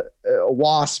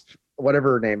Wasp,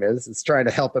 whatever her name is trying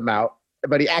to help him out,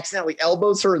 but he accidentally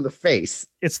elbows her in the face.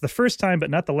 It's the first time,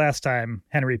 but not the last time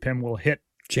Henry Pym will hit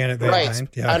Janet Van Dyne. Right.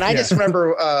 Yeah. And I just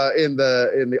remember in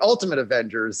the Ultimate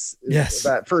Avengers, yes,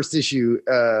 that first issue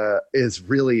is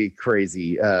really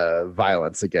crazy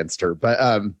violence against her.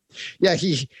 But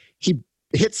he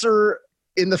hits her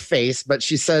in the face, but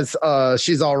she says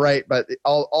she's all right. But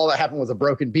all that happened was a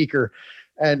broken beaker.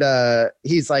 And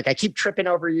he's like, "I keep tripping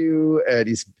over you," and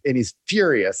he's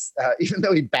furious, even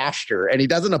though he bashed her, and he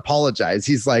doesn't apologize.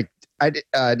 He's like, "I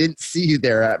didn't see you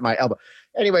there at my elbow."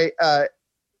 Anyway,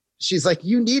 she's like,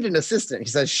 "You need an assistant." He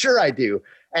says, "Sure I do,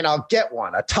 and I'll get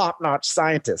one, a top-notch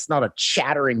scientist, not a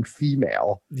chattering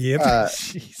female." Yep.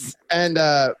 And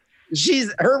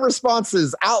her response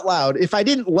is out loud, "If I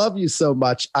didn't love you so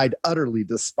much, I'd utterly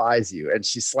despise you." And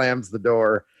she slams the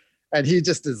door. And he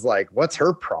just is like, "What's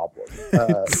her problem?"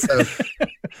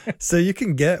 So you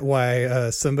can get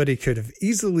why somebody could have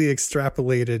easily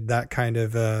extrapolated that kind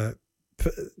of the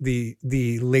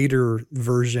later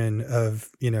version of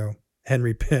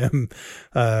Henry Pym.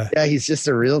 Yeah, he's just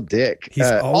a real dick.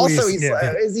 He's always, also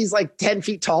he's like 10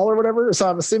 feet tall or whatever. So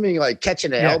I'm assuming like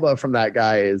catching an elbow from that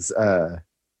guy is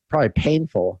probably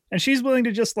painful. And she's willing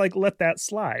to just like let that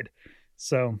slide.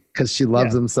 So because she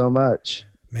loves him so much.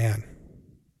 Man.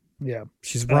 Yeah.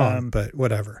 She's wrong, but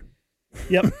whatever.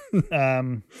 Yep.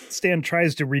 Stan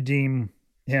tries to redeem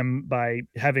him by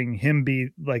having him be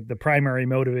like the primary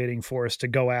motivating force to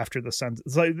go after the Sons.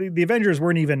 It's like the Avengers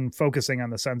weren't even focusing on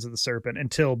the Sons of the Serpent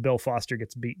until Bill Foster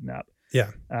gets beaten up.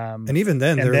 Yeah. And even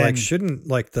then they're like, shouldn't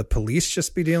like the police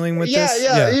just be dealing with this?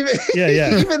 Yeah.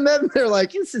 Even then they're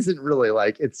like, this isn't really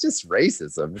like, it's just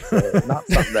racism. It's not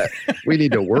something that we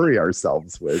need to worry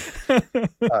ourselves with.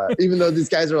 Even though these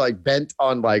guys are like bent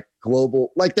on like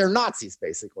global, like they're Nazis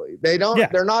basically. They're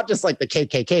not just like the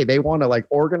KKK. They want to like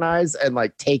organize and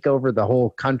like take over the whole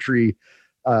country.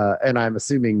 And I'm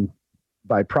assuming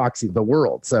by proxy, the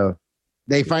world. So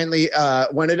they finally,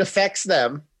 when it affects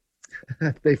them,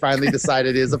 they finally decide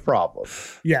it is a problem.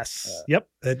 Yes. Yep.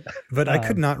 But I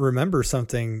could not remember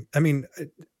something. I mean,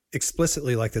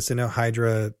 explicitly like this. I know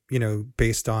Hydra,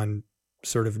 based on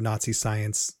sort of Nazi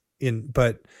science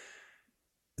but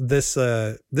this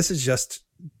is just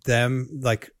them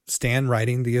like Stan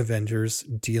writing the Avengers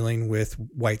dealing with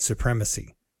white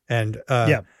supremacy. And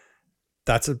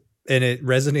and it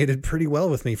resonated pretty well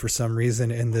with me for some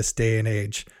reason in this day and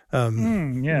age.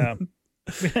 Yeah.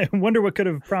 I wonder what could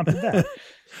have prompted that.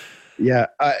 Yeah.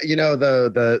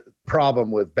 The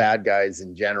problem with bad guys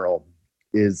in general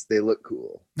is they look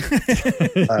cool.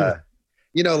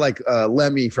 Like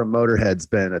Lemmy from Motorhead's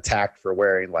been attacked for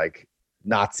wearing like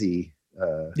Nazi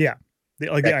the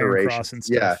Iron Cross and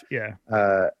stuff. Yeah.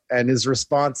 And his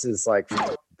response is like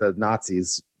the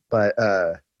Nazis, but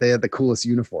they had the coolest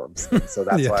uniforms. So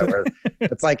that's why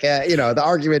it's like, the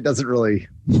argument doesn't really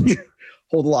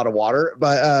hold a lot of water,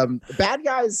 but bad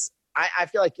guys, I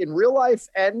feel like in real life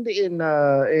and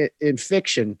in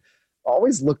fiction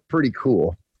always look pretty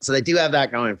cool. So they do have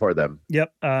that going for them.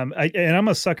 Yep. I'm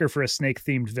a sucker for a snake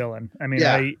themed villain. I mean,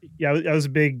 I was a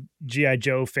big G.I.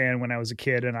 Joe fan when I was a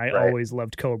kid, and I always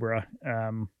loved Cobra.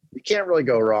 You can't really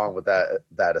go wrong with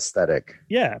that aesthetic.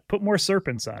 Yeah. Put more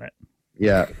serpents on it.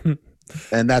 Yeah.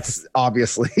 And that's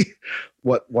obviously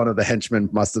what one of the henchmen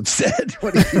must have said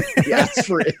when he asked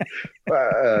for it.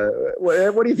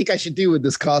 What do you think I should do with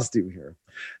this costume here?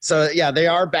 So, yeah, they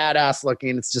are badass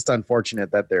looking. It's just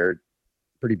unfortunate that they're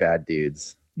pretty bad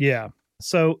dudes. Yeah.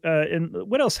 So, and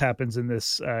what else happens in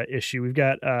this issue? We've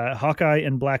got Hawkeye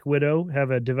and Black Widow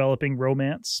have a developing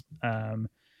romance.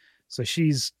 So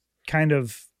she's kind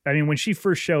of, when she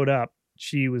first showed up,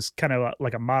 she was kind of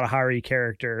like a Mata Hari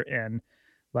character and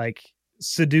like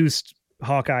seduced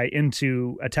Hawkeye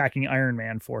into attacking Iron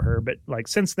Man for her. But like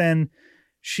since then,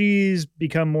 she's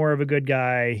become more of a good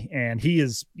guy, and he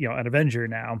is, you know, an Avenger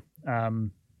now.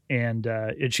 And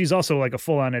she's also like a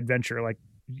full on adventurer, like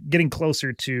getting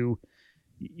closer to,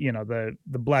 you know, the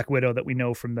Black Widow that we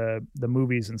know from the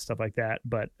movies and stuff like that.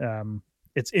 But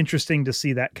it's interesting to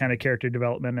see that kind of character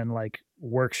development and like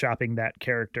workshopping that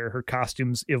character, her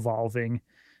costumes evolving.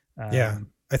 Yeah.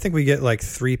 I think we get like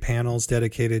 3 panels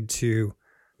dedicated to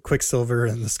Quicksilver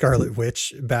and the Scarlet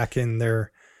Witch back in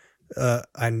their,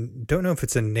 I don't know if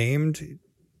it's a named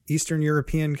Eastern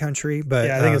European country, but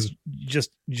yeah, I think it's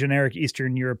just generic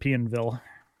Eastern Europeanville.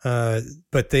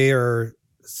 But their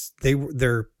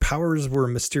powers were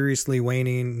mysteriously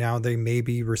waning. Now they may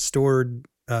be restored.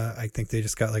 I think they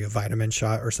just got like a vitamin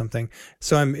shot or something.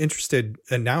 So I'm interested.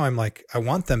 And now I'm like, I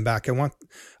want them back.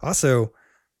 Also,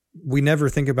 we never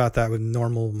think about that with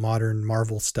normal modern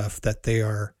Marvel stuff, that they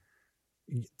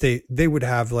would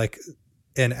have like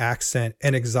an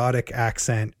exotic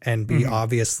accent and be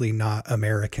obviously not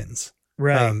Americans.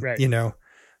 Right. Right. You know,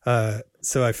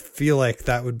 so I feel like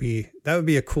that would be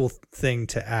a cool thing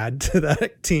to add to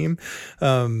that team.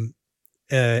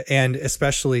 And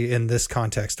especially in this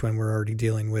context when we're already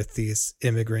dealing with these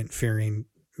immigrant fearing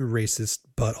racist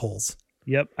buttholes.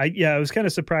 Yep. I was kind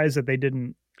of surprised that they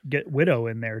didn't get Widow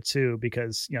in there too,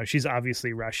 because, you know, she's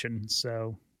obviously Russian.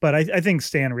 So, but I think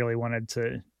Stan really wanted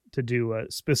to do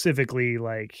a specifically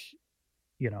like,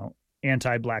 you know,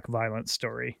 anti-Black violence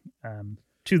story,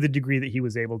 to the degree that he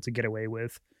was able to get away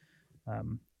with,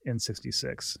 in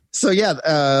 66. So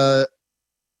yeah,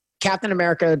 Captain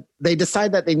America, they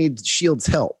decide that they need Shield's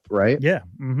help, right? Yeah.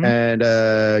 Mm-hmm.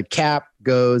 And Cap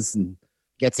goes and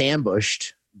gets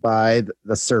ambushed by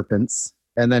the serpents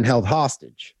and then held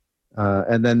hostage.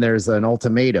 And then there's an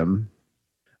ultimatum.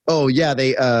 Oh yeah,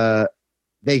 they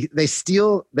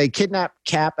kidnap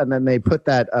Cap, and then they put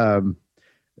that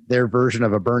their version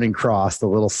of a burning cross, the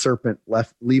little serpent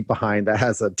leave behind that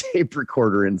has a tape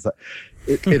recorder inside.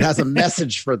 It has a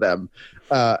message for them.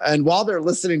 And while they're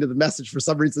listening to the message, for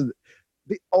some reason,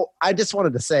 I just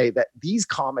wanted to say that these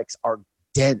comics are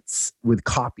dense with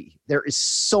copy. There is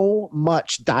so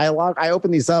much dialogue. I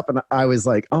opened these up and I was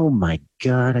like, oh my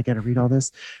God, I got to read all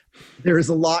this. There is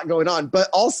a lot going on, but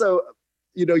also,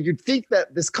 you know, you'd think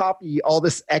that this copy, all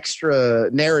this extra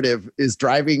narrative is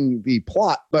driving the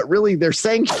plot, but really they're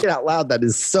saying shit out loud that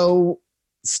is so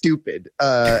stupid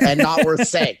and not worth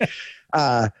saying.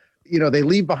 You know, they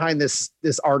leave behind this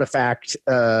artifact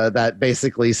that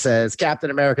basically says Captain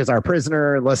America is our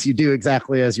prisoner unless you do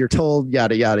exactly as you're told,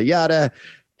 yada, yada, yada.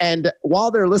 And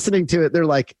while they're listening to it, they're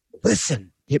like,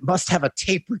 listen, it must have a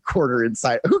tape recorder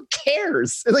inside. Who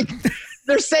cares? Like,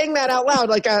 they're saying that out loud.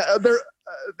 Like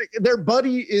their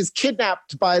buddy is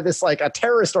kidnapped by this, like a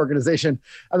terrorist organization.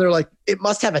 And they're like, it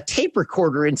must have a tape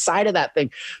recorder inside of that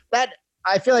thing. That,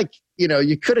 I feel like, you know,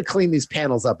 you could have cleaned these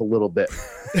panels up a little bit.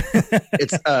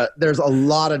 It's there's a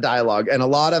lot of dialogue and a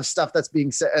lot of stuff that's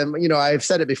being said. And, you know, I've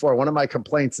said it before. One of my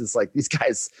complaints is like, these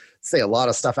guys say a lot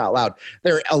of stuff out loud.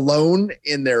 They're alone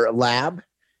in their lab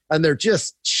and they're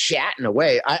just chatting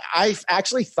away. I've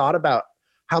actually thought about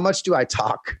how much do I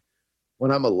talk when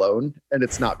I'm alone, and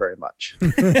it's not very much.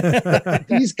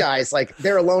 These guys, like,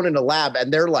 they're alone in a lab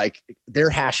and they're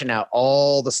hashing out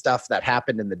all the stuff that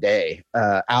happened in the day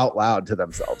out loud to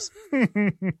themselves.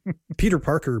 Peter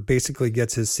Parker basically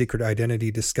gets his secret identity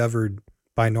discovered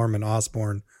by Norman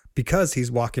Osborn because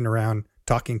he's walking around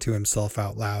talking to himself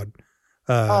out loud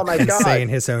and saying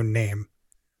his own name.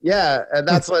 Yeah, and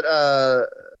that's what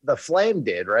the Flame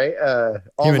did, right?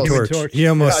 Human Torch. He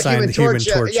almost signed the Human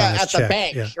Torch on his at check. The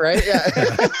bank, right?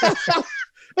 Yeah.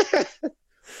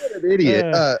 What an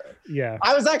idiot. Yeah.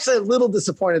 I was actually a little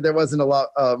disappointed there wasn't a lot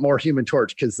more Human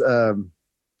Torch because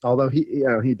although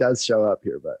he does show up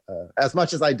here, but as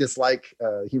much as I dislike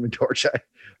Human Torch,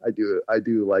 I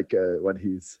do like when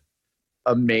he's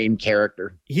a main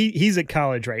character. He's at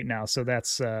college right now, so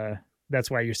that's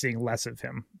why you're seeing less of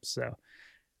him. So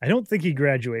I don't think he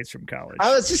graduates from college.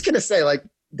 I was just gonna say, like,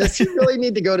 does he really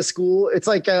need to go to school? It's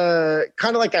like kind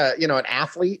of like an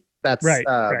athlete that's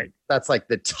right. That's like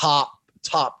the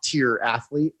top tier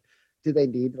athlete. Do they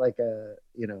need like a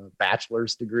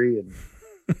bachelor's degree? And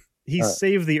he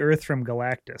saved the Earth from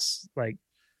Galactus. Like,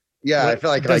 yeah, I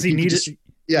feel like does he need it?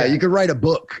 Yeah, you could write a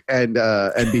book and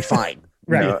be fine.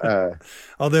 Right.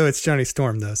 Although it's Johnny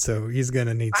Storm though, so he's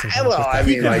gonna need some help. Well, I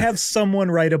he mean, could have someone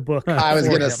write a book. I was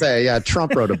gonna say, yeah,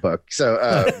 Trump wrote a book, so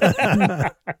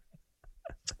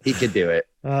he could do it.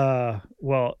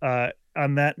 Well,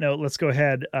 on that note, let's go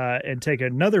ahead and take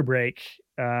another break.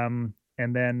 And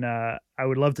And then I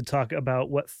would love to talk about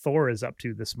what Thor is up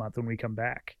to this month when we come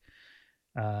back.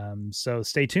 So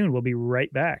stay tuned. We'll be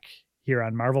right back here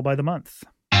on Marvel by the Month.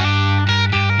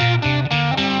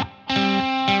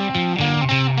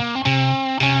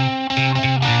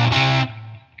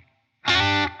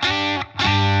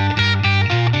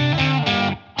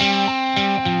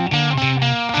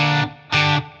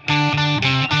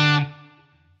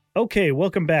 Okay,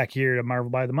 welcome back here to Marvel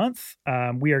by the Month.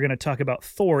 We are going to talk about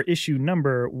Thor issue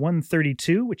number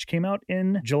 132, which came out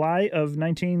in July of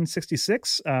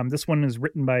 1966. This one is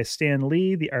written by Stan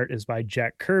Lee. The art is by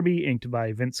Jack Kirby, inked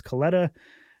by Vince Colletta.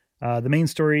 The main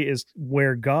story is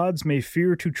Where Gods May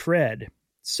Fear to Tread.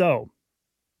 So,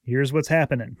 here's what's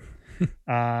happening.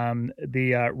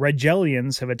 The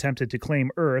Rigelians have attempted to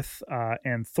claim Earth,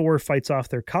 and Thor fights off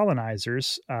their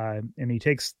colonizers, and he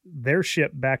takes their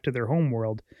ship back to their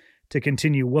homeworld to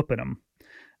continue whooping them.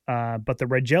 But the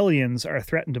Rigelians are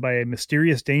threatened by a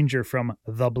mysterious danger from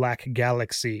the Black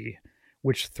Galaxy,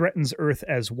 which threatens Earth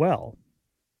as well.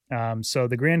 So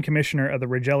the Grand Commissioner of the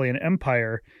Rigelian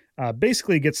Empire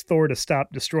basically gets Thor to stop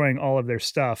destroying all of their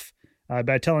stuff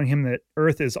by telling him that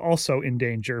Earth is also in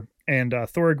danger. And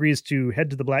Thor agrees to head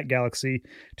to the Black Galaxy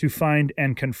to find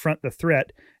and confront the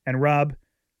threat. And Rob,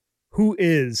 who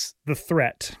is the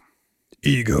threat?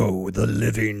 Ego, the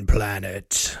living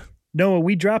planet. Noah,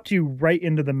 we dropped you right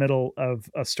into the middle of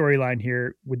a storyline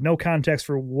here with no context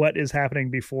for what is happening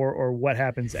before or what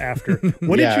happens after.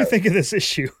 What did you think of this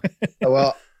issue?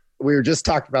 Well, we were just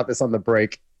talking about this on the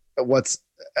break. What's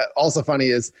also funny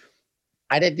is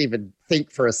I didn't even think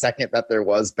for a second that there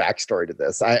was backstory to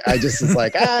this. I just was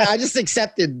like, I just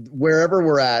accepted wherever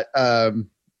we're at.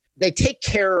 They take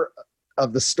care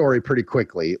of the story pretty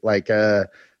quickly. Like the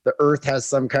Earth has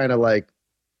some kind of like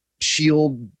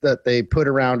shield that they put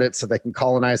around it so they can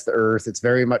colonize the Earth. It's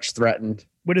very much threatened.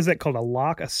 What is that called? A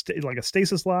lock? Like a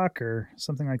stasis lock or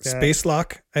something like that? Space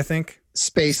lock, I think.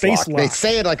 Space lock. They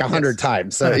say it like 100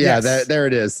 times. So there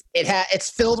it is.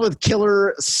 It's filled with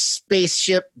killer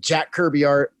spaceship Jack Kirby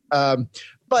art.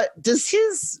 But is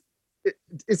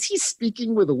he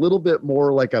speaking with a little bit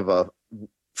more like of a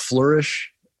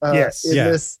flourish in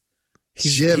this?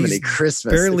 Jiminy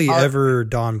Christmas. Barely ever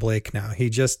Don Blake now. He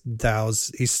just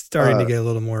he's starting to get a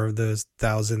little more of those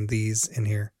thous and these in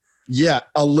here. Yeah,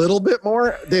 a little bit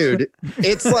more. Dude,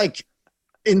 it's like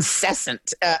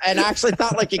incessant. And I actually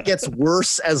thought like it gets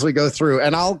worse as we go through.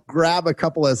 And I'll grab a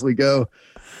couple as we go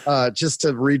just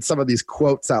to read some of these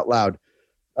quotes out loud.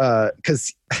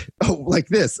 Because, like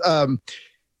this.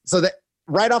 So that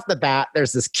right off the bat,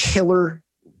 there's this killer,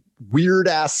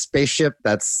 weird-ass spaceship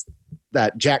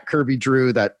that Jack Kirby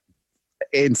drew that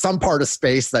in some part of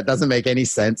space that doesn't make any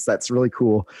sense. That's really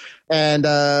cool. And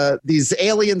these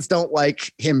aliens don't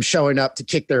like him showing up to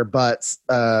kick their butts.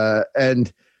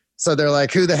 And so they're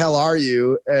like, who the hell are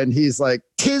you? And he's like,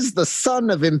 'tis the son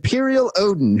of Imperial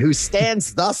Odin who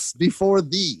stands thus before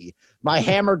thee. My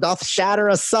hammer doth shatter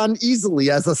a sun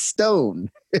easily as a stone.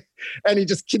 And he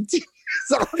just continues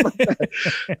on like that.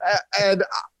 And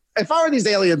if I were these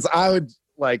aliens, I would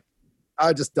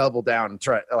just double down and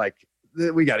try, like,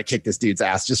 we got to kick this dude's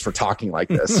ass just for talking like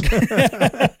this.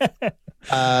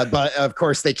 But of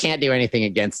course they can't do anything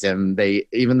against him.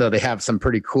 Even though they have some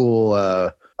pretty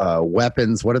cool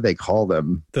weapons. What do they call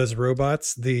them? Those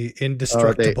robots, the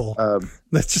indestructible.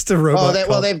 That's just a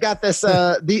robot. They've got this,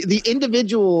 the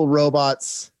individual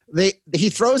robots. He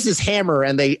throws his hammer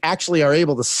and they actually are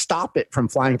able to stop it from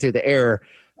flying through the air.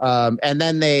 And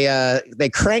then they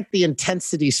crank the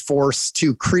intensity's force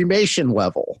to cremation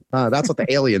level. That's what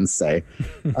the aliens say.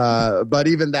 But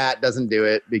even that doesn't do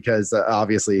it because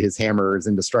obviously his hammer is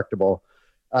indestructible.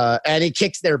 And he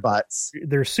kicks their butts.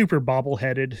 They're super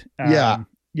bobbleheaded.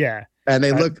 Yeah. And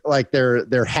they look like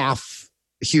they're half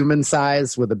human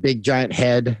size with a big giant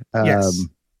head. Yes.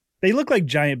 They look like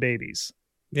giant babies.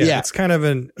 Yeah, it's kind of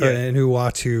an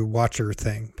Uatu watcher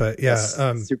thing, but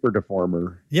super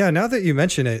deformer. Yeah, now that you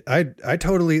mention it, I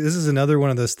totally, this is another one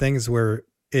of those things where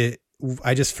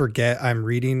I just forget I'm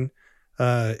reading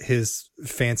his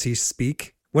fancy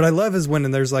speak. What I love is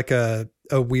when there's like a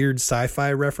weird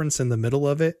sci-fi reference in the middle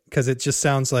of it, because it just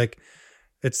sounds like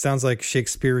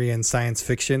Shakespearean science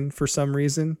fiction for some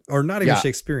reason, or not even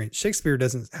Shakespearean. Shakespeare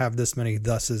doesn't have this many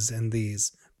thuses and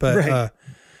these, but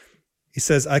he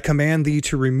says, I command thee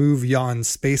to remove yon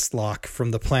space lock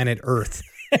from the planet Earth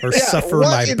or suffer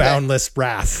my boundless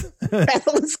wrath. What the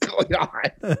hell is going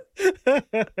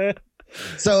on?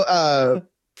 So,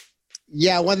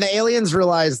 when the aliens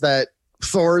realize that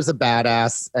Thor is a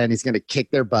badass and he's going to kick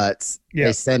their butts,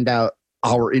 they send out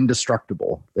our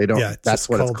indestructible. They don't. That's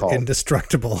what it's called.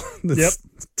 Indestructible. That's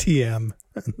TM.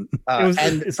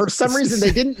 And for some reason,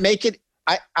 they didn't make it.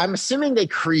 I'm assuming they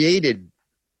created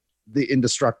the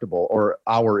Indestructible or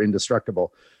our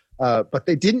Indestructible, but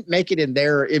they didn't make it in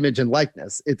their image and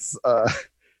likeness. It's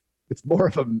more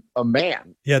of a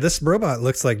man. Yeah, this robot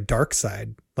looks like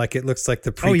Darkseid. Like it looks like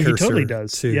the precursor. Oh, he totally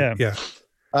does. Yeah.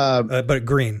 But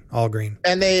green, all green.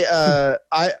 And they,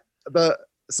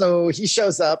 so he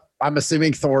shows up. I'm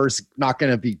assuming Thor's not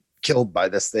going to be killed by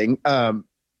this thing.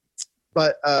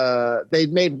 But they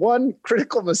made one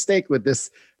critical mistake with this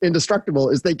Indestructible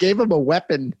is they gave him a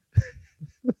weapon.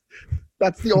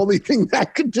 That's the only thing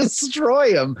that could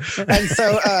destroy him. And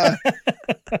so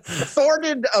Thor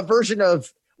did a version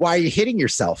of, why are you hitting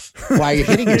yourself? Why are you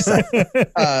hitting yourself?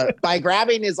 By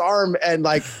grabbing his arm and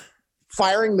like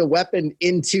firing the weapon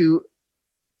into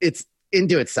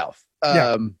itself.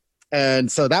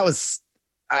 And so that was,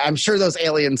 I'm sure those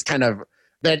aliens kind of,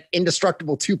 that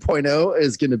Indestructible 2.0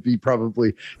 is going to be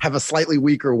probably have a slightly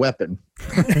weaker weapon.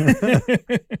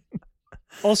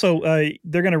 Also,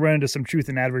 they're going to run into some truth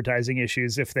in advertising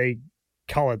issues if they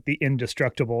call it the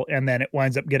Indestructible and then it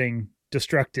winds up getting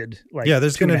destructed. Like, yeah,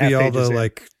 there's going to be all the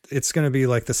like, it's going to be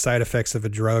like the side effects of a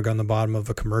drug on the bottom of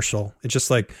a commercial. It's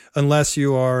just like, unless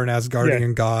you are an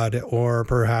Asgardian god or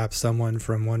perhaps someone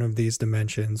from one of these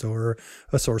dimensions or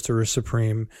a sorcerer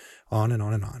supreme, on and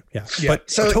on and on. Yeah. But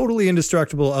so totally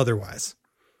indestructible otherwise.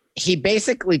 He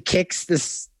basically kicks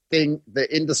this thing,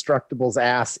 the Indestructible's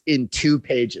ass, in 2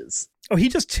 pages. Oh, he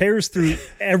just tears through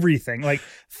everything. Like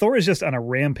Thor is just on a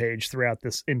rampage throughout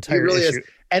this entire issue. Is.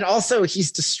 And also he's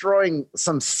destroying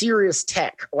some serious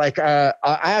tech. Like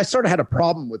I sort of had a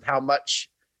problem with how much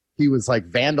he was like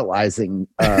vandalizing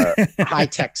high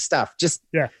tech stuff. Just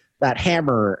that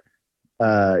hammer.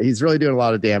 He's really doing a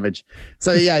lot of damage.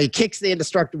 So yeah, he kicks the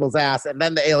Indestructible's ass, and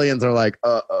then the aliens are like,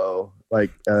 uh-oh,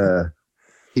 like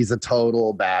he's a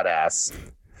total badass.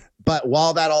 But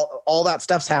while that all that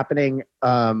stuff's happening,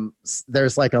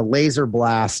 there's like a laser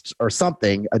blast or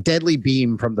something, a deadly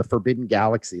beam from the Forbidden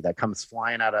Galaxy that comes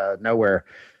flying out of nowhere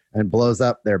and blows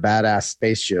up their badass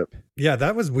spaceship. Yeah,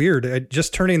 that was weird.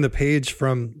 Just turning the page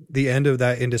from the end of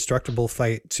that Indestructible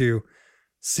fight to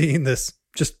seeing this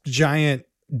just giant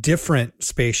different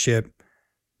spaceship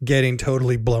getting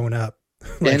totally blown up.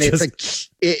 Like, and it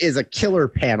is a killer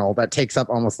panel that takes up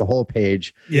almost the whole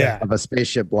page of a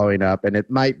spaceship blowing up, and it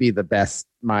might be the best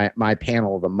my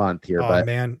panel of the month here. But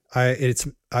man, I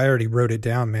already wrote it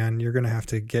down, man. You're gonna have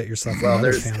to get yourself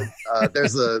another panel.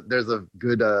 There's a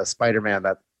good Spider-Man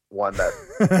that one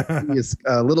that is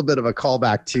a little bit of a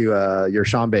callback to your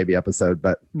Sean Baby episode,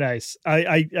 but nice.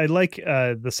 I like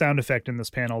the sound effect in this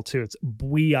panel too. It's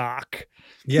booyah.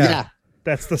 Yeah.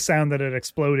 That's the sound that an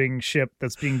exploding ship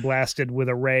that's being blasted with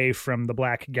a ray from the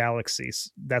black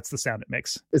galaxies. That's the sound it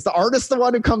makes. Is the artist the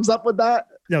one who comes up with that?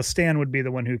 No, Stan would be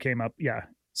the one who came up. Yeah.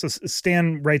 So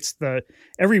Stan writes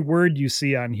every word you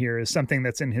see on here is something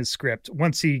that's in his script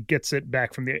once he gets it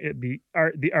back from the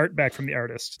art back from the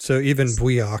artist. So even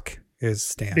Booyah is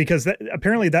Stan. Because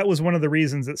apparently that was one of the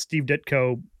reasons that Steve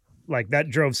Ditko, like that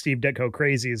drove Steve Ditko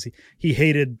crazy, is he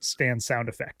hated Stan's sound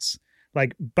effects.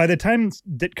 Like by the time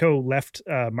Ditko left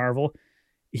Marvel,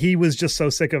 he was just so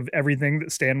sick of everything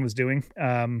that Stan was doing.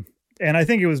 And I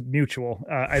think it was mutual.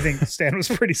 I think Stan was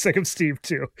pretty sick of Steve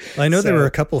too. I know there were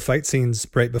a couple fight scenes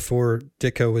right before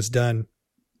Ditko was done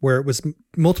where it was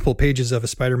multiple pages of a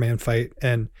Spider-Man fight.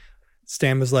 And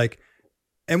Stan was like,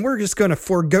 and we're just going to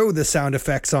forego the sound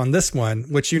effects on this one,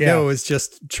 which know is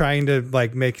just trying to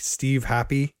like make Steve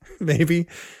happy, maybe.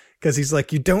 Because he's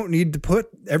like, you don't need to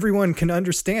everyone can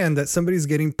understand that somebody's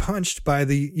getting punched by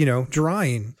the,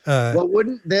 drawing. Well,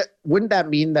 wouldn't that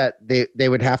mean that they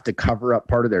would have to cover up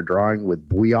part of their drawing with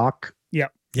Booyah? Yeah.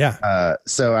 Yeah.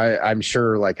 So I'm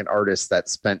sure like an artist that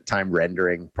spent time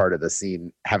rendering part of the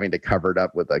scene, having to cover it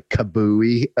up with a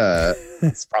kabooey,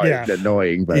 it's probably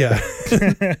annoying, but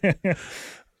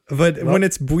but when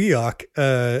it's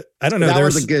Booyah, I don't know. That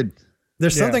was a good.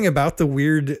 There's something about the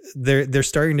weird. They're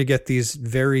starting to get these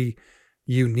very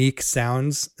unique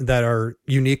sounds that are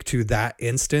unique to that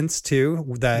instance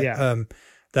too.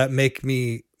 That make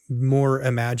me more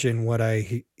imagine what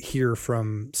I hear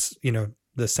from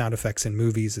the sound effects in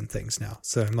movies and things now.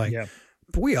 So I'm like,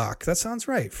 Booyah, that sounds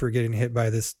right for getting hit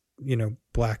by this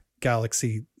black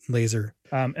galaxy laser.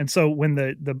 And so when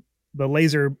the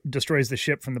laser destroys the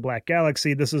ship from the black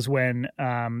galaxy, this is when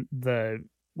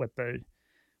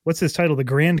what's his title? The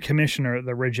Grand Commissioner of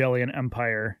the Rigelian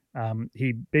Empire.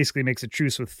 He basically makes a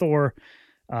truce with Thor.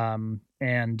 And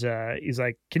he's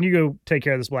like, can you go take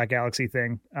care of this black galaxy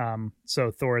thing?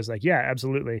 So Thor is like, yeah,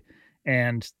 absolutely.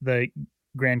 And the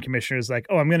Grand Commissioner is like,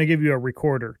 oh, I'm going to give you a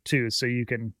recorder too, so you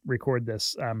can record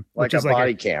this. Like a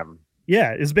body cam.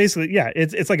 Yeah, it's basically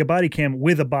it's like a body cam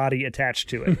with a body attached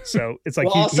to it. So it's like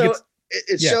Well, he gets,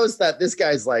 it shows that this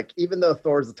guy's like, even though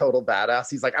Thor's a total badass,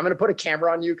 he's like, I'm going to put a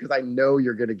camera on you because I know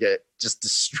you're going to get just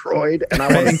destroyed. And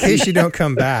I want in case you don't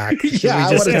come back. Yeah,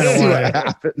 I we just want to kinda see wanna- what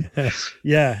happened.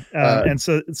 yeah. And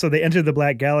so they enter the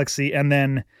Black Galaxy, and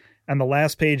then on the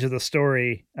last page of the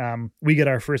story, we get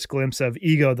our first glimpse of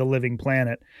Ego, the living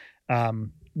planet,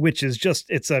 which is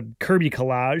it's a Kirby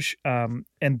collage.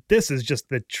 And this is just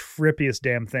the trippiest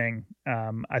damn thing,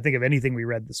 I think, of anything we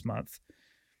read this month.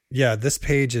 Yeah, this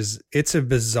page it's a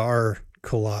bizarre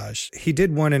collage. He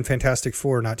did one in Fantastic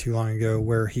Four not too long ago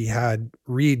where he had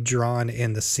Reed drawn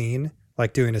in the scene,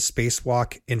 like doing a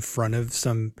spacewalk in front of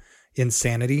some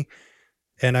insanity.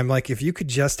 And I'm like, if you could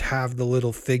just have the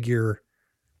little figure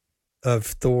of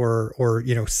Thor, or,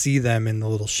 you know, see them in the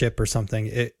little ship or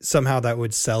something, somehow that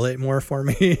would sell it more for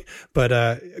me.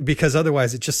 But because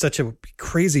otherwise it's just such a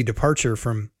crazy departure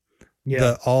from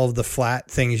all of the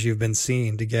flat things you've been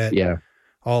seeing to get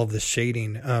all of the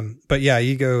shading. But yeah,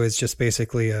 Ego is just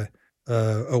basically a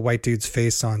white dude's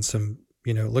face on some,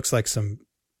 you know, it looks like some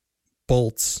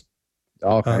bolts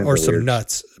or some weird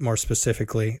nuts, more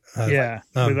specifically.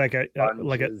 With like a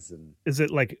sponges is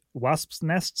it like wasps'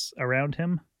 nests around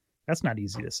him? That's not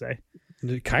easy to say.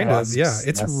 Kind of, yeah.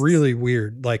 It's really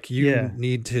weird. Like you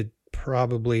need to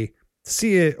probably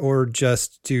see it or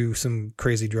just do some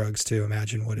crazy drugs to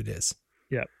imagine what it is.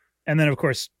 Yeah. And then of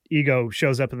course Ego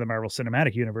shows up in the Marvel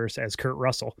Cinematic Universe as Kurt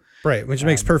Russell. Right, which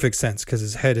makes perfect sense because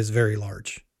his head is very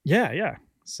large. Yeah.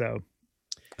 So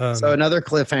another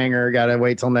cliffhanger. Got to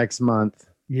wait till next month.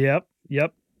 Yep.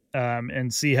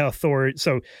 And see how Thor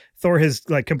has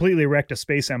like completely wrecked a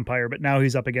space empire, but now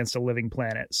he's up against a living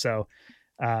planet. So,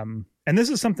 and this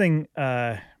is something,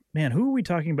 man, who are we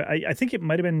talking about? I think it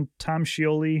might've been Tom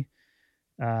Scioli.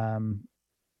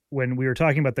 When we were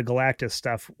talking about the Galactus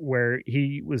stuff, where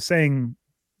he was saying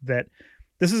that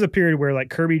this is a period where like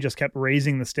Kirby just kept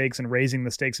raising the stakes and raising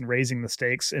the stakes and raising the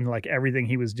stakes in like everything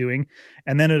he was doing.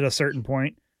 And then at a certain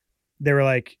point they were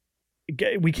like,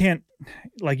 we can't,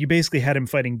 like, you basically had him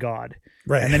fighting God,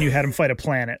 right? And then you had him fight a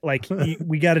planet. Like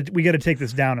we got to take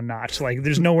this down a notch. Like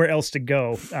there's nowhere else to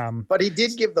go. But he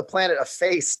did give the planet a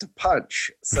face to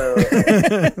punch. So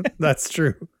that's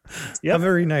true. Yeah,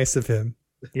 very nice of him.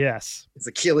 Yes. It's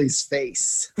Achilles'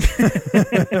 face.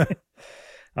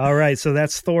 All right. So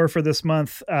that's Thor for this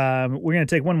month. We're going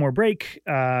to take one more break.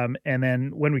 And then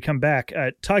when we come back,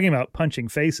 talking about punching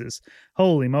faces,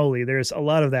 holy moly, there's a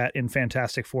lot of that in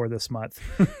Fantastic Four this month.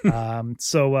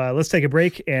 So let's take a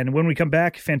break. And when we come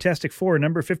back, Fantastic Four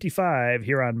number 55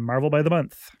 here on Marvel by the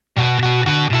Month.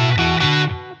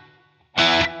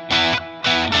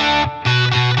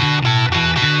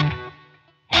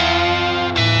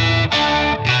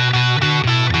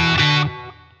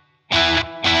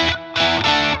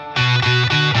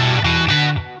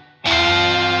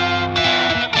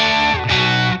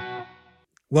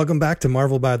 Welcome back to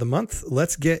Marvel by the Month.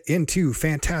 Let's get into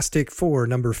Fantastic Four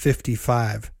number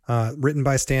 55. Written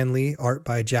by Stan Lee, art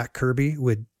by Jack Kirby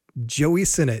with Joey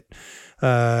Sinnott.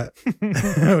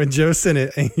 With Joe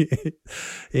Sinnott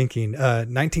inking.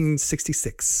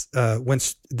 1966.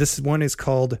 This one is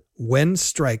called When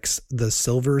Strikes the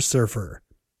Silver Surfer.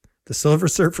 The Silver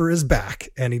Surfer is back,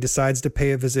 and he decides to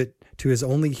pay a visit to his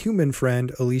only human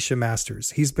friend, Alicia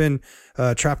Masters. He's been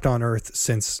trapped on Earth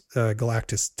since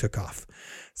Galactus took off.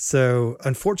 So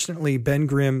unfortunately, Ben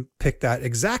Grimm picked that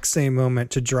exact same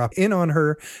moment to drop in on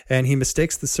her, and he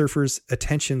mistakes the surfer's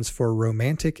attentions for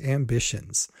romantic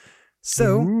ambitions.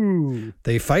 So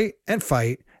they fight and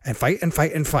fight and fight and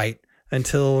fight and fight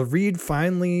until Reed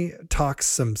finally talks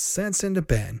some sense into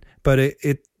Ben. But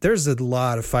there's a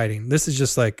lot of fighting. This is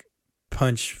just like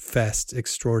punch fest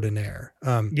extraordinaire.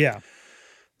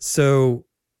 So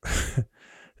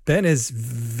Ben is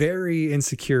very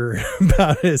insecure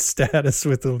about his status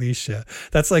with Alicia.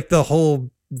 That's like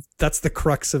that's the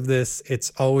crux of this.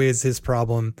 It's always his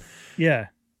problem. Yeah,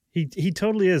 he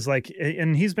totally is, like,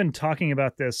 and he's been talking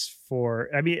about this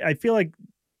I feel like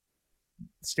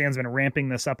Stan's been ramping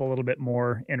this up a little bit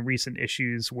more in recent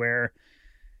issues where,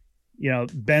 you know,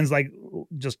 Ben's like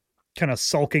just kind of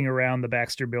sulking around the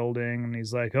Baxter building, and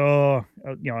he's like,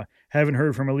 haven't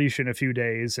heard from Alicia in a few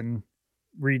days. And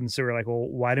Reed and Sue are like, well,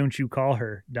 why don't you call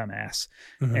her, dumbass?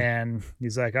 Mm-hmm. And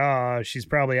he's like, she's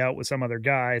probably out with some other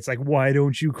guy. It's like, why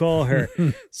don't you call her?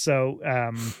 So,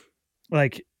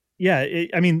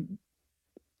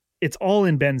 it's all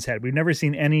in Ben's head. We've never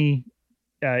seen any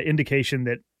indication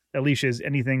that Alicia is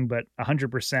anything but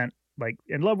 100% like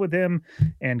in love with him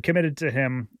and committed to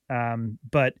him.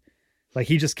 But like,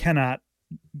 he just can't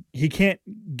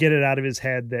get it out of his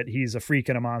head that he's a freak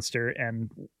and a monster,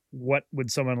 and what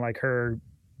would someone like her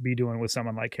be doing with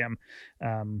someone like him?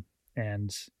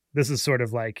 And this is sort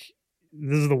of like,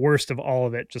 this is the worst of all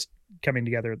of it just coming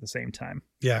together at the same time.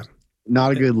 Yeah.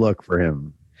 Not a good look for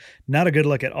him. Not a good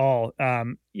look at all.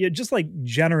 Yeah, just like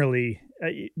generally,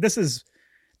 this is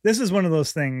one of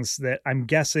those things that I'm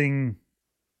guessing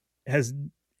has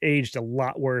aged a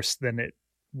lot worse than it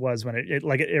was when it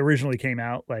originally came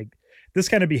out. Like this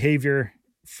kind of behavior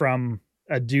from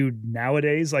a dude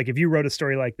nowadays, like if you wrote a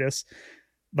story like this,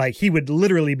 like he would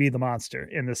literally be the monster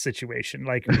in this situation.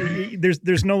 Like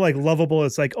there's no like lovable.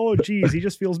 It's like, oh geez, he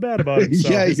just feels bad about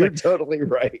himself. Yeah, it's you're like, totally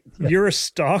right. You're a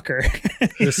stalker.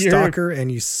 You're a stalker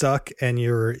and you suck and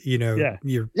you're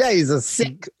He's a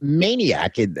sick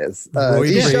maniac in this. Roid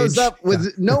He rage. shows up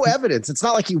with no evidence. It's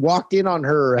not like he walked in on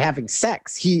her having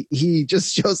sex. He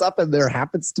just shows up and there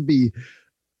happens to be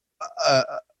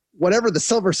whatever the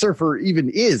Silver Surfer even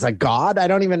is, a god. I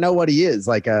don't even know what he is,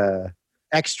 like a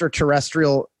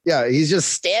extraterrestrial. Yeah, he's just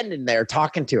standing there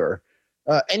talking to her.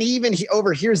 And he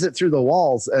overhears it through the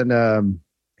walls and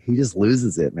he just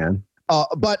loses it, man.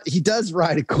 But he does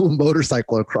ride a cool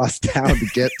motorcycle across town to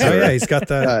get to Oh her. yeah, he's got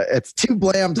that. It's too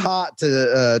blammed hot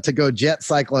to go jet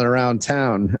cycling around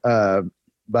town.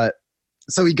 But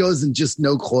so he goes in just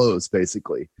no clothes,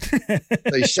 basically. So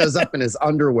he shows up in his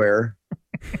underwear,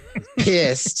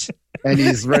 pissed, and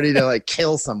he's ready to like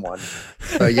kill someone.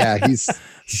 So yeah,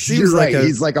 you're right.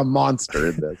 He's like a monster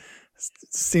in this.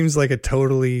 Seems like a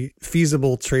totally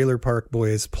feasible Trailer Park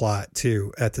Boys plot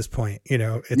too at this point.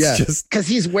 It's just because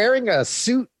he's wearing a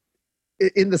suit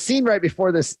in the scene right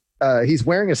before this. He's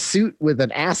wearing a suit with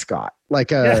an ascot,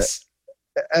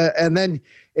 and then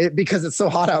because it's so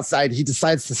hot outside, he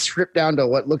decides to strip down to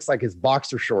what looks like his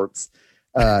boxer shorts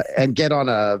and get on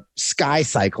a sky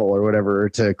cycle or whatever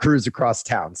to cruise across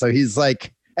town. So he's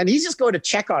like, and he's just going to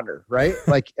check on her, right?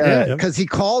 Like, because he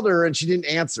called her and she didn't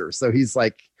answer. So he's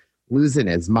like losing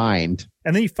his mind.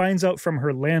 And then he finds out from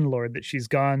her landlord that she's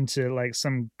gone to like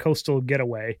some coastal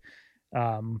getaway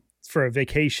for a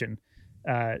vacation.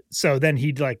 So then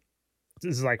he'd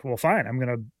is like, well, fine, I'm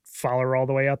going to follow her all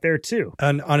the way out there too.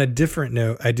 on a different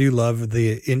note, I do love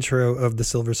the intro of the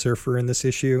Silver Surfer in this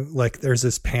issue. Like there's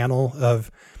this panel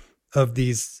of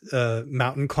these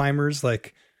mountain climbers,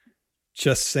 like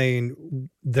just saying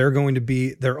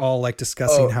they're all like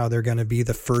discussing how they're going to be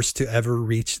the first to ever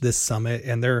reach this summit.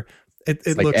 And it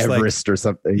like looks Everest or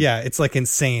something. Yeah, it's like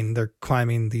insane. They're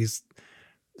climbing these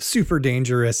super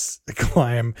dangerous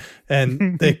climb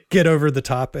and they get over the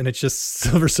top and it's just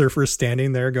Silver Surfer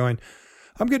standing there going,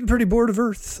 I'm getting pretty bored of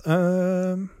Earth.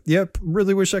 Yep.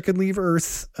 Really wish I could leave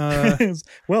Earth.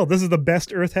 Well, this is the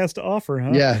best Earth has to offer,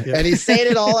 huh? Yeah. And he's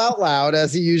saying it all out loud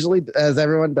as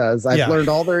everyone does. I've learned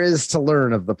all there is to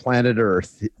learn of the planet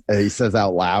Earth. He says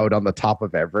out loud on the top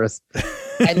of Everest,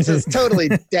 and just totally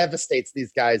devastates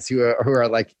these guys who are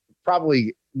like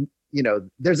probably,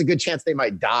 there's a good chance they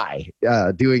might die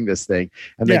doing this thing.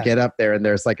 And they get up there and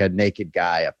there's like a naked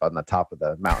guy up on the top of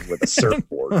the mountain with a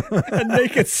surfboard. A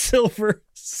naked silver.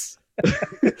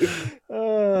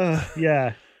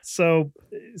 Yeah. So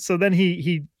then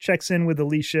he checks in with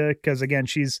Alicia because again,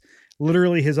 she's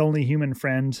literally his only human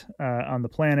friend on the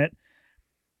planet.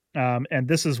 And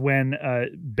this is when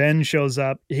Ben shows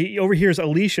up. He overhears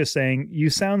Alicia saying, "You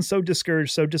sound so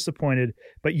discouraged, so disappointed,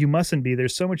 but you mustn't be.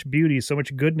 There's so much beauty, so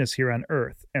much goodness here on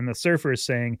Earth." And the Surfer is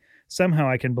saying, "Somehow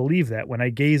I can believe that when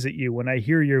I gaze at you, when I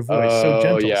hear your voice, so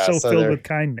gentle, so filled with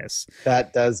kindness."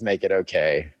 That does make it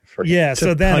okay.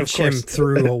 So then punch of course him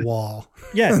through a wall.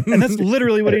 Yeah, and that's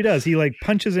literally what he does. He like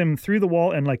punches him through the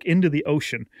wall and like into the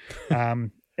ocean.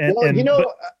 Here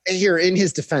in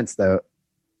his defense, though,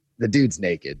 the dude's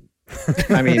naked.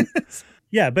 I mean,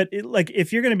 yeah, but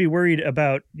if you're going to be worried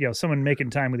about someone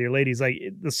making time with your ladies, like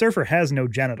the Surfer has no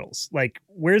genitals. Like,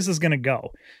 where's this going to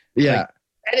go? Yeah,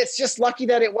 and it's just lucky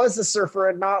that it was the Surfer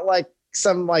and not like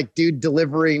some like dude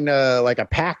delivering like a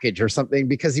package or something,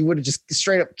 because he would have just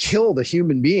straight up killed a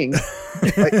human being.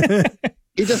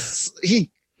 He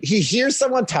hears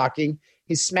someone talking,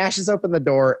 he smashes open the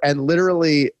door and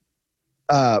literally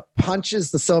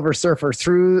punches the Silver Surfer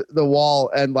through the wall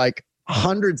and like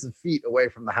hundreds of feet away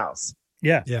from the house.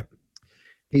 Yeah.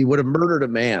 He would have murdered a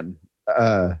man.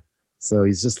 So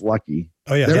he's just lucky.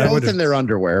 Oh yeah. They're both in their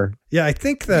underwear. Yeah. I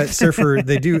think that Surfer,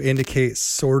 they do indicate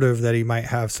sort of that he might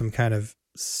have some kind of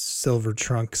silver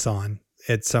trunks on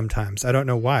it sometimes. I don't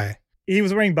know why. He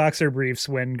was wearing boxer briefs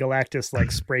when Galactus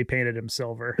like spray painted him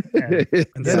silver. And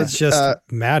And then it's just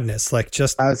madness. Like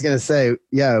just I was gonna say,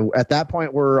 yeah. At that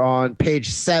point, we're on page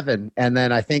 7, and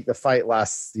then I think the fight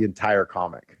lasts the entire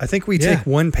comic. I think we take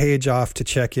one page off to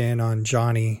check in on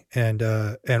Johnny and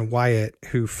Wyatt,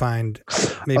 who find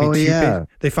maybe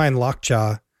they find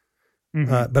Lockjaw,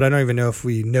 but I don't even know if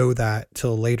we know that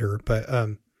till later. But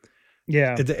and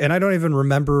I don't even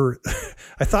remember.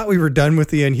 I thought we were done with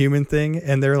the Inhuman thing,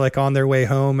 and they're like on their way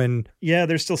home, and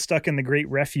they're still stuck in the Great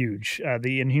Refuge.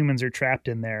 The Inhumans are trapped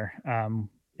in there,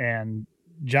 and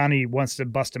Johnny wants to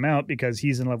bust him out because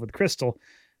he's in love with Crystal.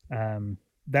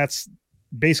 That's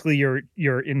basically your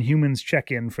Inhumans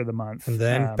check-in for the month, and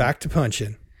then back to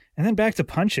punching, and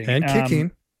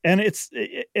kicking, and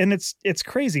it's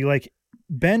crazy. Like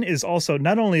Ben is also,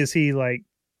 not only is he like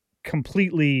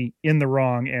completely in the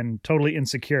wrong and totally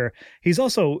insecure, he's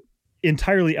also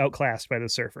entirely outclassed by the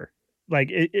Surfer.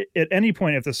 Like at any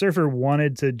point, if the Surfer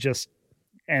wanted to just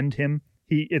end him,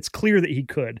 it's clear that he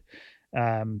could.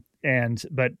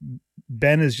 But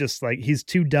Ben is just like, he's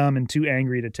too dumb and too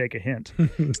angry to take a hint.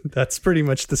 That's pretty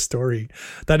much the story.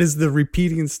 That is the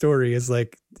repeating story, is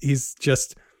like, he's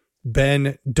just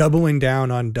Ben doubling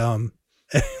down on dumb.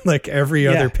 Like every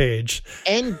other page.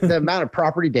 And the amount of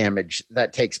property damage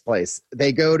that takes place.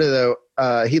 They go to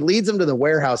he leads them to the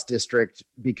warehouse district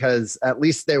because at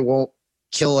least they won't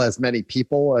kill as many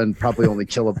people and probably only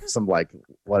kill some like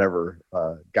whatever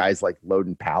guys like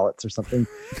loading pallets or something.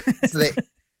 So they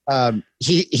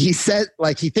he said,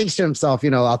 like, he thinks to himself,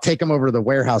 I'll take them over to the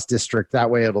warehouse district. That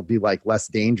way it'll be like less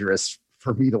dangerous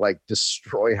for me to like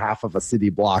destroy half of a city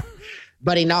block.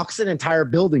 But he knocks an entire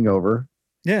building over.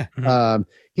 Yeah.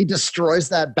 He destroys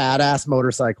that badass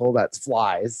motorcycle that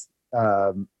flies,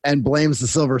 and blames the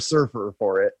Silver Surfer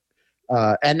for it.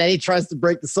 And then he tries to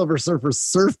break the Silver Surfer's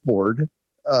surfboard,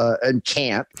 and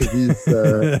can't because he's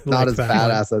not as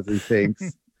badass as he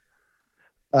thinks.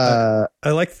 I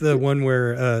like the one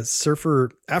where Surfer,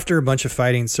 after a bunch of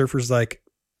fighting, Surfer's like,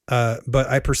 but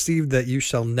I perceive that you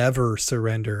shall never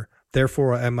surrender.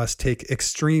 Therefore, I must take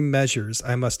extreme measures.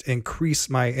 I must increase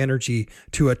my energy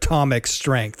to atomic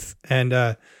strength. And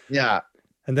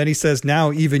and then he says,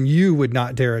 now even you would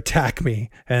not dare attack me.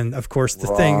 And of course, the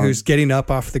thing who's getting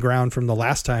up off the ground from the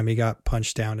last time he got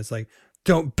punched down is like,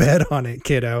 don't bet on it,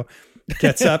 kiddo.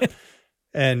 Gets up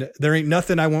and there ain't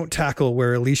nothing I won't tackle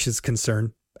where Alicia's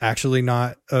concerned. Actually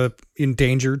not in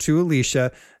danger to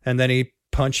Alicia. And then he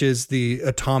punches the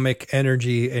atomic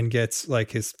energy and gets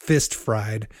like his fist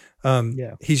fried.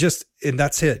 He's just, and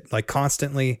that's it. Like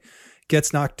constantly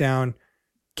gets knocked down,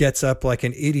 gets up like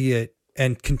an idiot,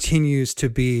 and continues to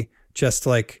be just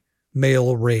like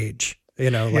male rage,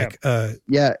 like,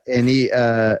 and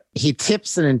he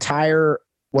tips an entire,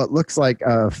 what looks like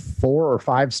a 4 or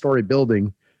 5 story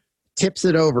building, tips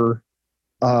it over.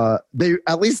 They,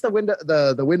 at least the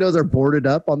windows are boarded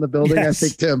up on the building, yes. I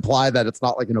think, to imply that it's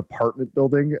not like an apartment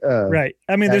building. Right.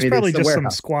 I mean, there's probably just some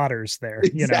squatters there,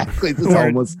 exactly.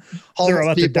 Homeless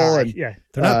people. And,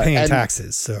 they're not paying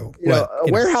taxes. So a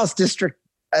warehouse district,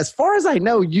 as far as I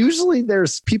know, usually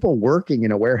there's people working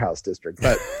in a warehouse district,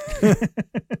 but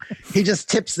he just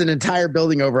tips an entire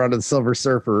building over onto the Silver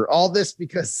Surfer. All this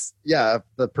because,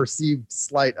 the perceived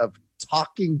slight of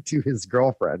talking to his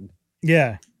girlfriend.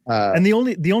 Yeah. And the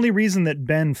only reason that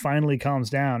Ben finally calms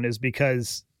down is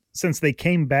because since they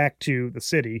came back to the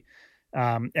city,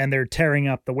 and they're tearing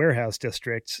up the warehouse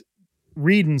district,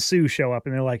 Reed and Sue show up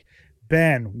and they're like,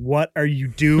 Ben, what are you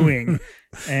doing?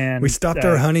 And we stopped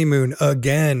our honeymoon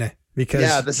again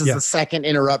because this is the second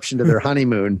interruption to their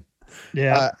honeymoon.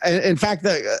 In fact,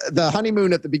 the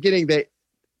honeymoon at the beginning, they,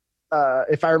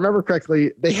 if I remember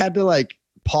correctly, they had to like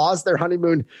pause their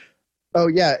honeymoon. Oh,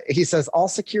 yeah. He says, all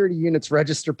security units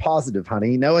register positive,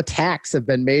 honey. No attacks have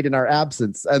been made in our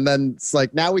absence. And then it's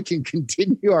like, now we can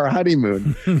continue our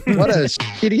honeymoon. What a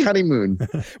shitty honeymoon.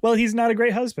 Well, he's not a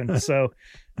great husband. So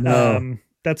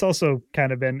that's also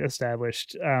kind of been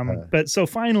established. But so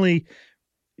finally,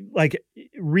 like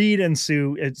Reed and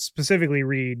Sue, specifically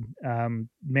Reed,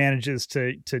 manages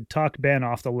to talk Ben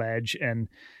off the ledge, and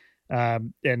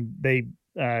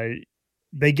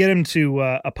they get him to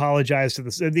apologize to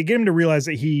they get him to realize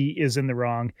that he is in the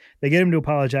wrong. They get him to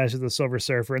apologize to the Silver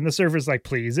Surfer, and the Surfer's like,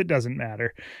 please, it doesn't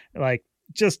matter. Like,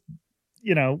 just,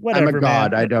 whatever. I'm a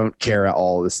god. Man. I don't care at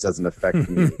all. This doesn't affect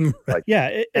me. Like,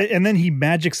 and then he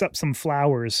magics up some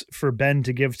flowers for Ben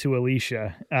to give to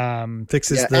Alicia.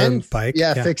 Fixes the bike.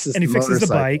 Fixes and he fixes the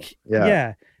bike.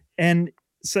 Yeah. And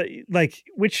so, like,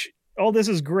 which all this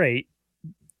is great.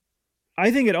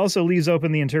 I think it also leaves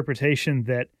open the interpretation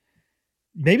that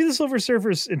maybe the Silver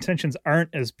Surfer's intentions aren't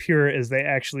as pure as they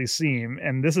actually seem,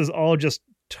 and this is all just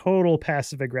total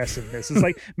passive aggressiveness. It's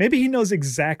like maybe he knows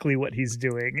exactly what he's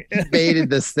doing. He baited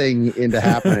this thing into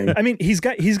happening. I mean, he's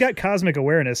got cosmic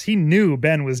awareness. He knew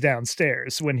Ben was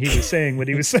downstairs when he was saying what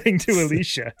he was saying to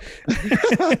Alicia.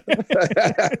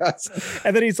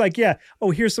 And then he's like, yeah,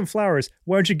 oh, here's some flowers.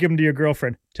 Why don't you give them to your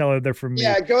girlfriend? Tell her they're from me.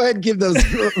 Yeah, go ahead and give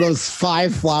those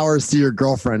 5 flowers to your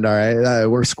girlfriend. All right,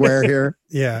 we're square here.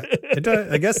 Yeah,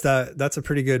 I guess that's a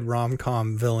pretty good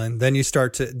rom-com villain. Then you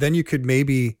could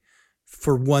maybe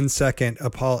for 1 second,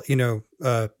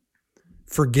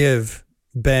 forgive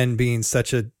Ben being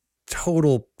such a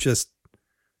total, just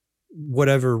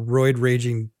whatever, roid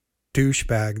raging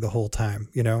douchebag the whole time,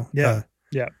 Yeah.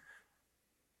 Yeah.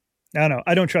 I don't know.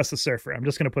 I don't trust the Surfer. I'm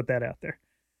just going to put that out there.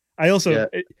 I also,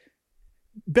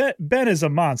 Ben is a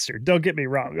monster. Don't get me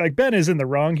wrong. Like, Ben is in the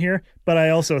wrong here, but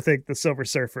I also think the Silver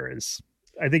Surfer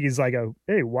I think he's like,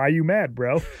 hey, why you mad,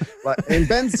 bro? But in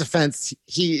Ben's defense,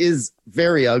 he is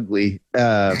very ugly.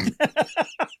 And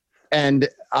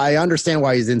I understand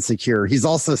why he's insecure. He's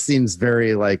also seems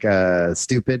very like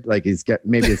stupid. Like he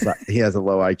has a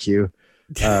low IQ.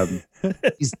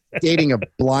 He's dating a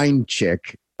blind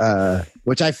chick,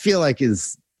 which I feel like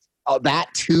is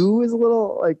that too is a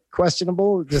little like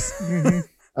questionable. Just,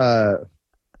 but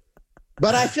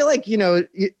I feel like,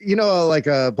 like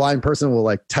a blind person will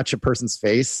like touch a person's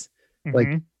face. Mm-hmm.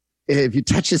 Like if you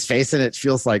touch his face and it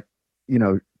feels like,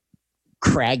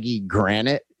 craggy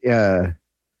granite. I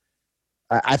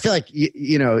feel like,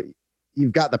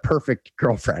 you've got the perfect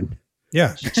girlfriend.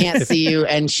 Yeah. She can't see you.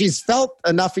 And she's felt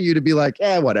enough of you to be like,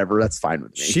 whatever. That's fine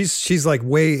with me. She's like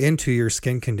way into your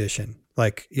skin condition.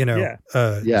 Like,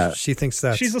 she thinks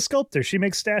that she's a sculptor. She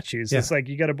makes statues. Yeah. It's like,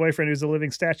 you got a boyfriend who's a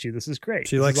living statue. This is great.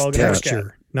 She likes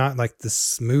texture, not like the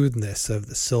smoothness of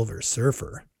the Silver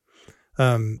Surfer.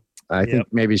 I think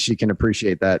maybe she can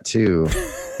appreciate that too.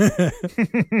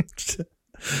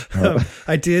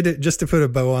 I did, just to put a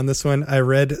bow on this one, I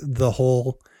read the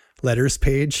whole letters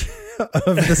page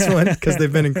of this one because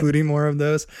they've been including more of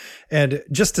those. And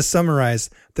just to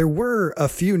summarize, there were a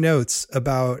few notes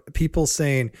about people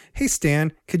saying, hey,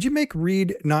 Stan, could you make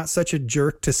Reed not such a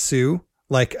jerk to Sue?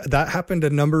 Like that happened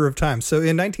a number of times. So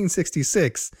in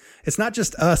 1966, it's not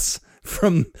just us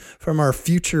from our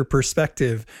future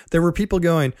perspective. There were people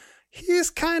going,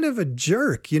 he's kind of a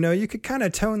jerk. You could kind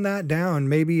of tone that down,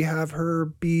 maybe have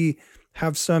her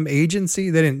have some agency.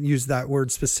 They didn't use that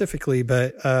word specifically,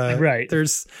 but right.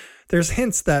 There's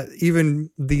hints that even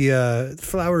the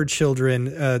flower children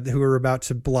who are about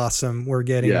to blossom were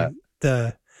getting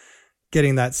that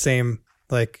same,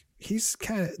 like, he's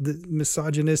kind of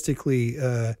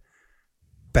misogynistically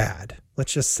bad.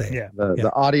 Let's just say. Yeah.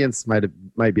 The audience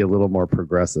might be a little more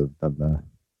progressive than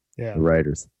the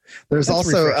writers. There's That's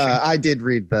also I did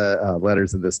read the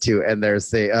letters in this too, and there's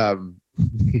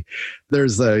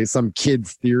some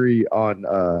kids' theory on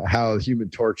how Human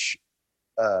Torch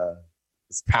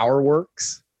power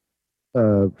works,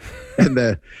 and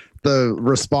the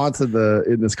response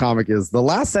in this comic is, the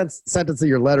last sentence of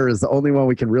your letter is the only one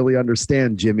we can really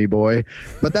understand, Jimmy boy,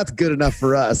 but that's good enough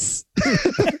for us.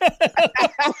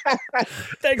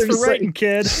 Thanks for writing,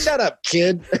 kid. Shut up,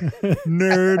 kid.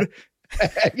 Nerd.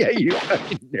 Yeah, you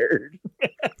fucking nerd.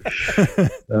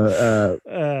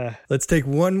 Let's take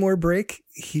one more break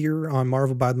here on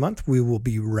Marvel by the Month. We will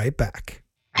be right back.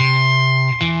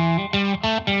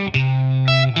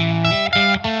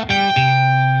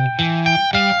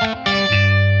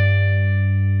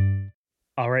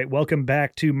 All right, welcome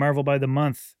back to Marvel by the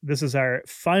Month. This is our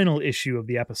final issue of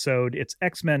the episode. It's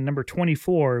X-Men number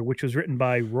 24, which was written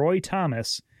by Roy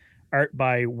Thomas, art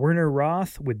by Werner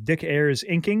Roth with Dick Ayers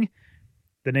inking.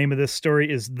 The name of this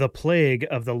story is The Plague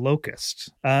of the Locust.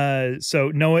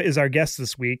 So Noah is our guest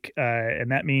this week,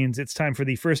 and that means it's time for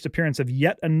the first appearance of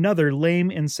yet another lame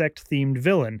insect-themed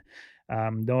villain.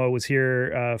 Noah was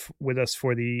here with us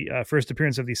for the first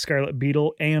appearance of the Scarlet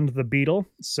Beetle and the Beetle.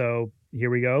 So here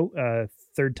we go.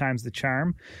 Third time's the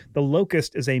charm. The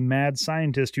Locust is a mad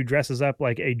scientist who dresses up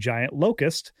like a giant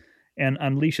locust and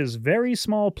unleashes very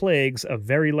small plagues of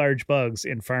very large bugs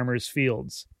in farmers'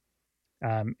 fields.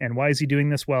 And why is he doing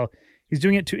this? Well, he's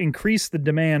doing it to increase the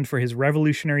demand for his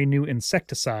revolutionary new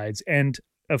insecticides and,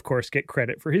 of course, get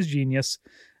credit for his genius.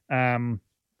 But,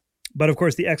 of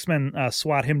course, the X-Men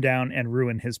swat him down and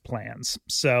ruin his plans.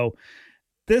 So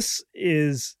this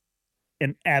is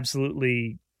an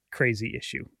absolutely crazy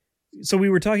issue. So we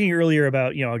were talking earlier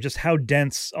about, just how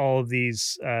dense all of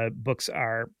these books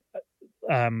are.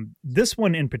 This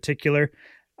one in particular,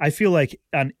 I feel like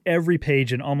on every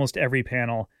page and almost every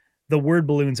panel, the word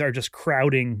balloons are just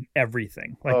crowding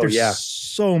everything. Like there's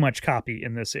so much copy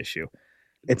in this issue.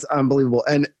 It's unbelievable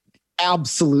and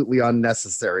absolutely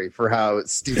unnecessary for how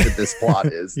stupid this plot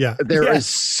is. There is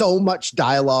so much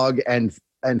dialogue and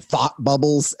thought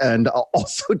bubbles, and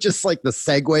also just like the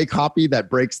segue copy that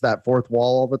breaks that fourth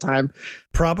wall all the time.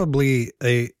 Probably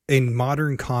a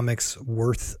modern comics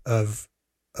worth of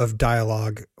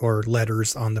dialogue or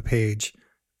letters on the page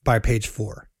by page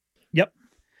 4. Yep.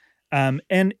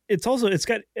 And it's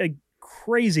got a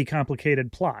crazy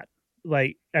complicated plot.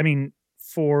 Like, I mean,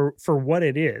 for what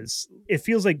it is, it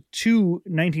feels like 2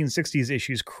 1960s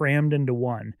issues crammed into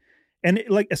one. And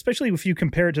like, especially if you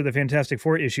compare it to the Fantastic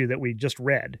Four issue that we just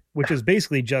read, which is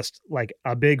basically just like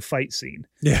a big fight scene.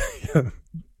 Yeah.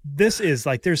 This is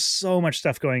like, there's so much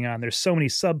stuff going on. There's so many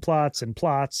subplots and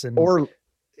plots and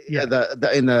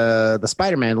in the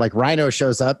Spider-Man, like Rhino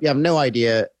shows up. You have no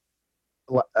idea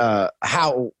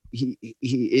how he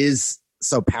is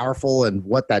so powerful and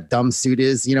what that dumb suit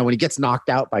is. You know, when he gets knocked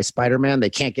out by Spider-Man, they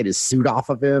can't get his suit off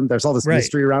of him. There's all this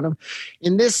mystery around him.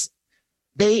 In this,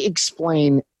 they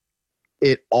explain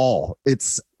it all.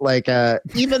 It's like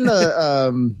even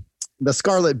the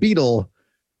Scarlet Beetle,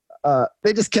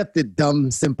 they just kept it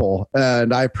dumb simple,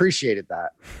 and I appreciated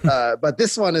that. But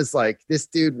this one is like, this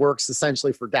dude works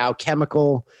essentially for Dow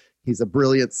Chemical. He's a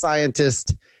brilliant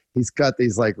scientist. He's got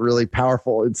these like really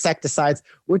powerful insecticides,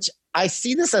 which I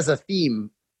see this as a theme.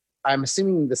 I'm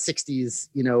assuming the 60s,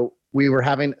 you know, we were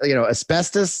having, you know,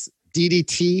 asbestos,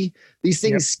 DDT. These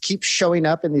things keep showing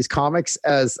up in these comics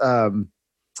as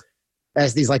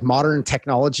these like modern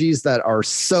technologies that are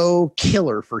so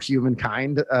killer for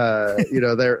humankind. You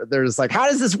know, there's like, how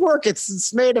does this work?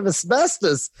 It's made of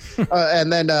asbestos.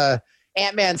 And then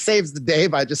Ant-Man saves the day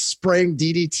by just spraying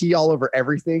DDT all over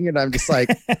everything. And I'm just like,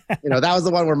 you know, that was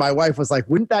the one where my wife was like,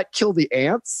 wouldn't that kill the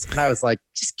ants? And I was like,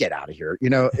 just get out of here. You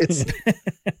know, it's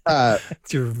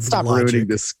stop ruining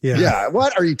this. Yeah.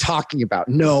 What are you talking about?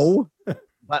 No.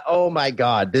 But oh my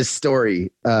God, this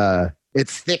story,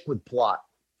 it's thick with plot.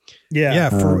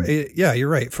 You're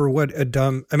right. For what a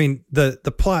dumb, I mean,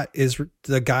 the plot is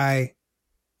the guy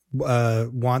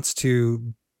wants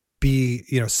to be,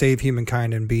 you know, save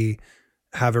humankind and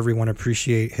have everyone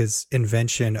appreciate his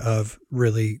invention of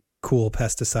really cool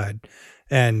pesticide.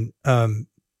 And,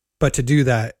 but to do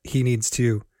that, he needs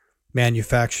to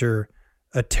manufacture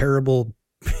a terrible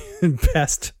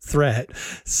pest threat.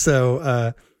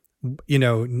 So, you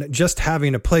know, just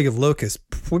having a plague of locusts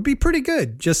would be pretty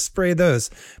good. Just spray those.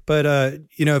 But,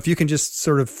 you know, if you can just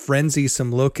sort of frenzy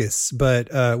some locusts, but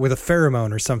with a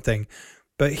pheromone or something.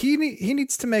 But he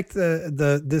needs to make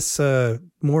this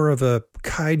more of a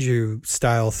kaiju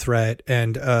style threat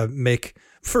and make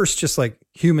first just like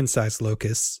human sized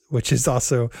locusts, which is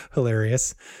also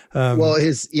hilarious. Well,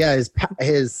 his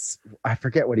I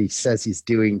forget what he says he's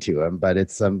doing to him, but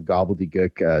it's some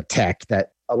gobbledygook tech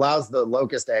that allows the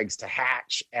locust eggs to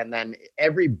hatch, and then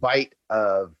every bite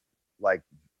of like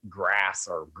grass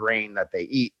or grain that they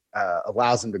eat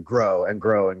allows them to grow and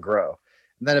grow and grow.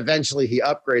 And then eventually he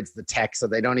upgrades the tech so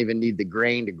they don't even need the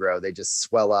grain to grow. They just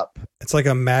swell up. It's like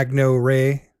a magno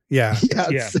ray. Yeah.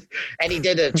 And he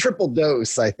did a triple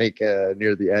dose, I think,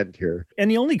 near the end here. And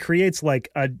he only creates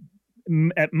like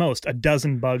at most a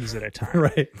dozen bugs at a time.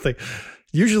 Right. Like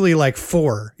usually like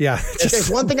 4. Yeah. If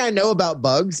there's one thing I know about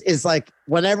bugs is like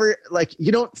whenever like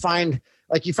you don't find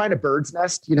like you find a bird's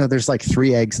nest, you know, there's like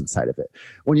 3 eggs inside of it.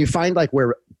 When you find like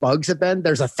where bugs have been,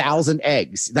 there's 1,000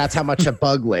 eggs. That's how much a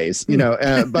bug lays, you know.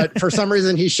 But for some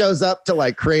reason, he shows up to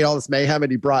like create all this mayhem,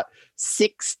 and he brought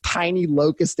 6 tiny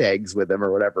locust eggs with him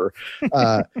or whatever.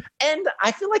 And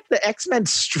I feel like the X-Men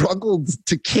struggled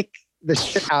to kick the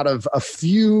shit out of a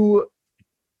few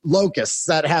locusts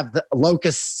that have the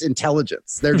locust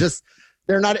intelligence. They're just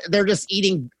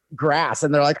eating grass,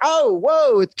 and they're like, oh,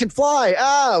 whoa, it can fly.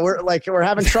 We're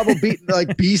having trouble beating.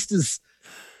 Like Beast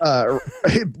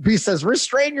says,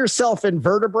 restrain yourself,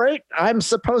 invertebrate. I'm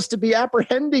supposed to be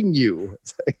apprehending you.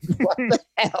 It's like, what the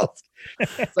hell?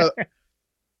 So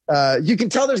you can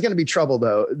tell there's going to be trouble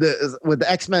though with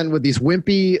the X-Men with these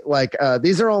wimpy, like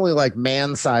these are only like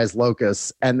man-sized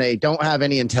locusts, and they don't have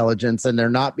any intelligence, and they're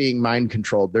not being mind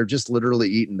controlled. They're just literally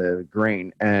eating the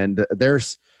grain, and they're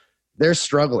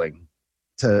struggling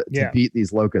to beat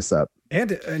these locusts up.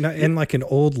 And like an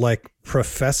old like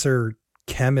professor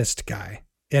chemist guy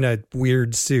in a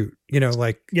weird suit, you know,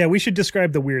 like. Yeah, we should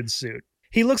describe the weird suit.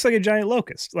 He looks like a giant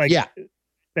locust. Like,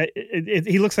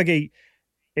 he looks like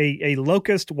a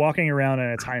locust walking around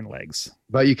on its hind legs.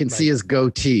 But you can see his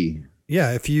goatee.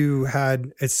 Yeah, if you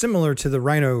had, it's similar to the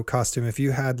Rhino costume. If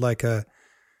you had like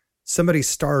somebody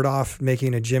start off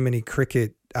making a Jiminy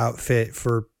Cricket outfit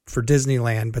for for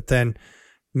Disneyland, but then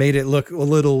made it look a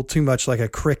little too much like a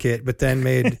cricket, but then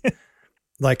made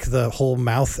like the whole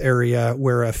mouth area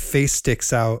where a face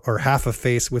sticks out, or half a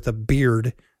face with a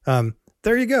beard.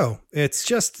 There you go. It's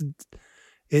just,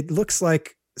 it looks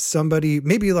like somebody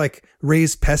maybe like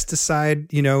raised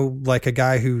pesticide, you know, like a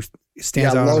guy who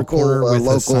stands out on the corner with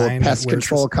a sign, pest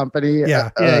control company. Yeah.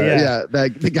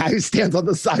 The guy who stands on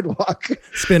the sidewalk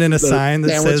spinning a sign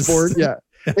that says board. Yeah.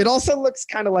 It also looks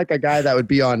kind of like a guy that would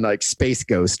be on like Space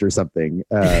Ghost or something.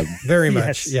 Very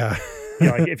much. Yeah.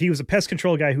 Yeah, like if he was a pest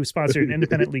control guy who sponsored an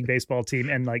independent league baseball team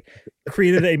and like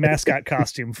created a mascot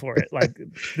costume for it, like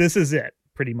this is it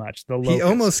pretty much. He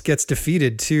almost gets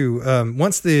defeated too.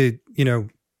 Once the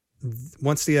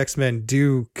X-Men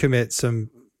do commit some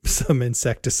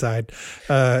insecticide,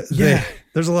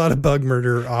 there's a lot of bug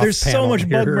murder off there's panel so much here.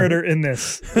 bug murder in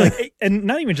this, like, and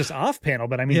not even just off panel,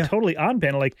 but I mean totally on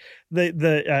panel. Like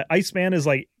the Iceman is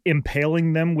like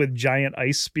impaling them with giant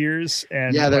ice spears,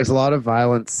 and there's a lot of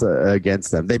violence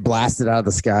against them. They blast it out of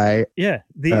the sky.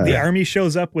 The army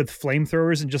shows up with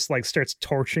flamethrowers and just like starts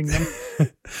torching them.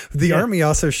 The army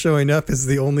also showing up is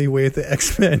the only way the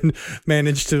X-Men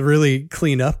managed to really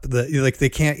clean up they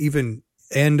can't even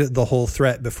end the whole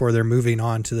threat before they're moving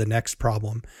on to the next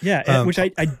problem. Which I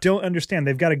don't understand.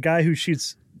 They've got a guy who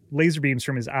shoots laser beams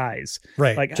from his eyes.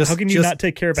 Right. Like, how can you not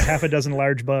take care of a half a dozen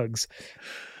large bugs?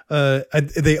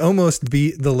 They almost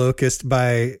beat the Locust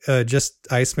by just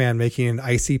Iceman making an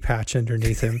icy patch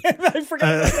underneath him. I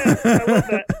forgot about that. I love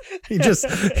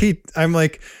that. I'm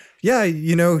like, yeah,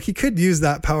 you know, he could use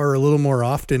that power a little more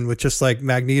often with just like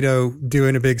Magneto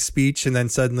doing a big speech and then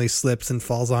suddenly slips and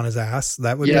falls on his ass.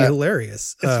 That would be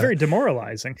hilarious. It's very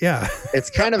demoralizing. Yeah. It's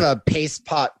kind of a paste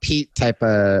pot Pete type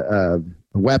of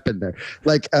weapon there.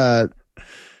 Like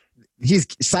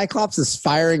Cyclops is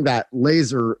firing that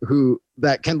laser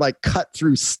that can like cut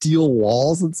through steel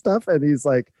walls and stuff. And he's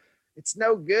like, it's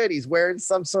no good. He's wearing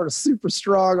some sort of super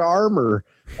strong armor.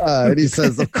 And he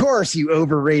says, of course, you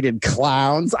overrated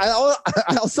clowns. I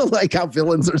also like how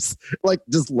villains are like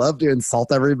just love to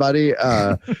insult everybody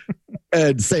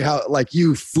and say how like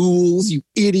you fools, you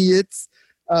idiots.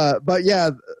 But yeah,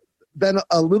 then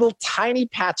a little tiny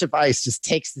patch of ice just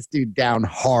takes this dude down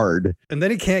hard. And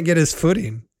then he can't get his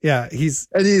footing. Yeah, he's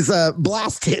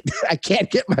blasted. I can't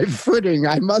get my footing.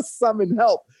 I must summon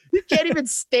help. You can't even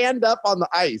stand up on the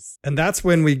ice. And that's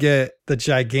when we get the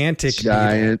giant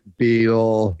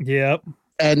beetle. Yep.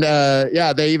 And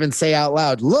they even say out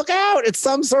loud, look out, it's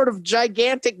some sort of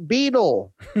gigantic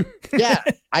beetle. Yeah,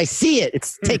 I see it.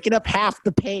 It's taking up half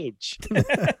the page.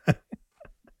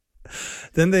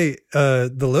 Then the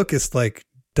Locust like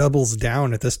doubles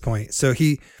down at this point. So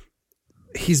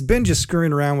he's been just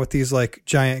screwing around with these like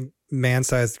giant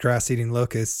man-sized grass-eating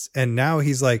locusts. And now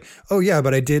he's like, oh yeah,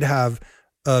 but I did have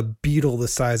a beetle the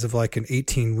size of like an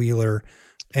 18-wheeler,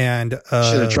 and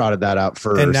should have trotted that out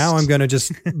first. And now I'm gonna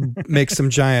just make some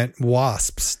giant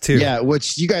wasps too. Yeah,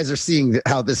 which you guys are seeing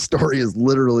how this story is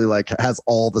literally like has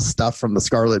all the stuff from the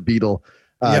Scarlet Beetle.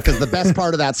 Because the best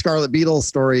part of that Scarlet Beetle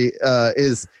story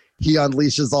is he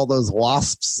unleashes all those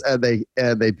wasps and they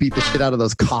beat the shit out of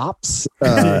those cops.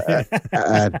 As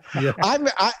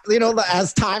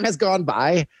time has gone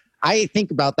by, I think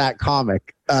about that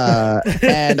comic,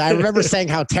 and I remember saying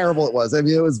how terrible it was. I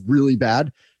mean, it was really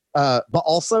bad, but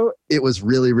also it was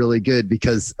really, really good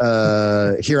because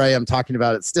here I am talking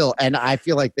about it still, and I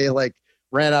feel like they like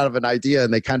ran out of an idea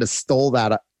and they kind of stole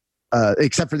that.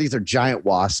 Except for these are giant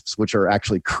wasps, which are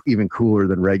actually even cooler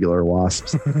than regular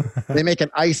wasps. They make an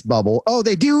ice bubble. Oh,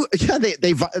 they do. Yeah,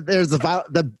 there's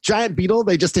the giant beetle.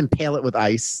 They just impale it with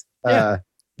ice.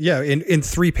 In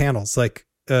 3 panels, like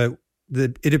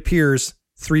it appears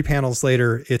 3 panels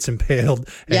later, it's impaled.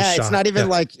 And shot. It's not even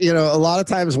like, you know, a lot of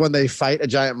times when they fight a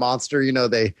giant monster, you know,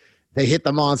 they hit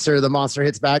the monster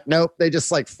hits back. Nope. They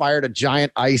just like fired a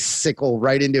giant ice sickle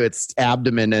right into its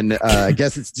abdomen. And I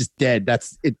guess it's just dead.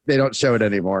 That's it. They don't show it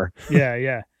anymore.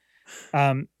 Yeah.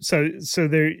 So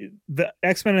the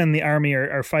X-Men and the army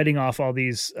are fighting off all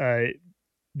these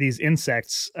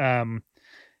insects.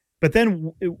 But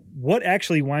then what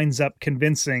actually winds up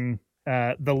convincing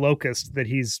the Locust that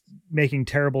he's making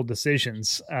terrible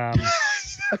decisions?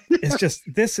 It's just,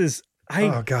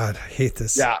 oh God, I hate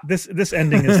this. Yeah. This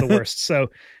ending is the worst. So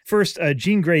first,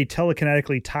 Jean Grey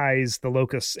telekinetically ties the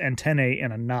Locust's antennae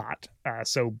in a knot,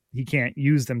 so he can't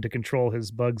use them to control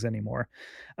his bugs anymore.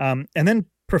 And then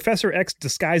Professor X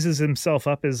disguises himself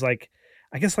up as like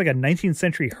a 19th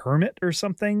century hermit or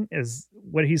something is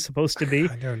what he's supposed to be.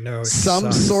 I don't know.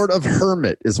 Some sort of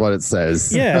hermit is what it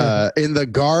says. Yeah. In the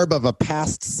garb of a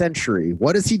past century.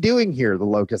 What is he doing here? The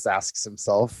Locust asks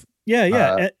himself.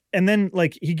 Yeah. And then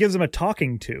like he gives him a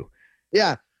talking to.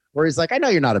 Yeah, where he's like, I know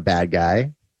you're not a bad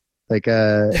guy. Like,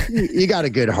 you got a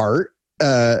good heart.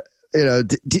 You know,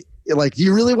 like, do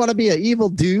you really want to be an evil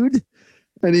dude?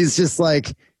 And he's just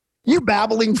like, you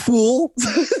babbling fool.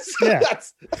 Yeah.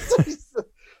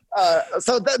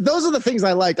 Those are the things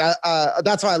I liked.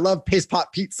 That's why I love Paste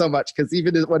Pot Pete so much, because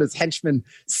even when his henchman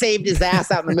saved his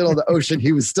ass out in the middle of the ocean,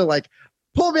 he was still like,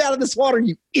 pull me out of this water,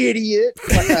 you idiot.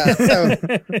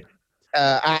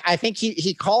 I think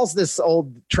he calls this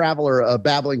old traveler a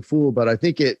babbling fool, but I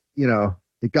think it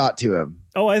got to him.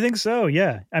 Oh, I think so.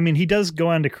 Yeah. I mean, he does go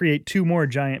on to create 2 more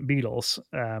giant beetles.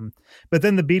 But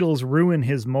then the beetles ruin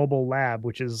his mobile lab,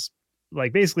 which is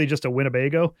like basically just a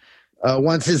Winnebago.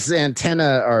 Once his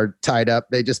antenna are tied up,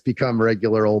 they just become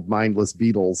regular old mindless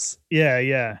beetles. Yeah.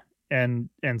 Yeah. And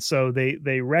so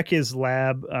they wreck his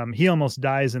lab. He almost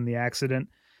dies in the accident.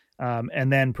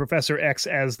 And then Professor X,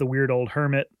 as the weird old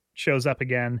hermit, shows up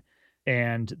again.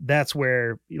 And that's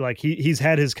where like he's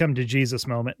had his come to Jesus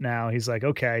moment now. He's like,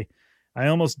 okay, I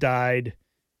almost died.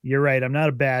 You're right. I'm not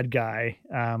a bad guy.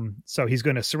 So he's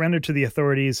going to surrender to the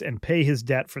authorities and pay his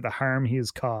debt for the harm he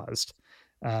has caused.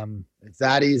 It's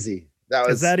that easy.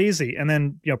 It's that easy. And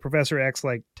then, Professor X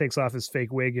like takes off his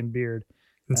fake wig and beard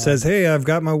and says, hey, I've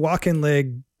got my walking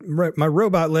leg, my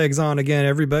robot legs on again,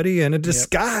 everybody, and a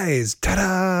disguise. Yep.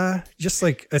 Ta-da! Just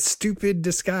like a stupid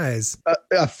disguise.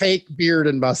 A fake beard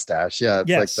and mustache. Yeah, it's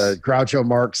like the Groucho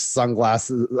Marx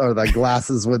sunglasses, or the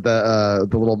glasses with the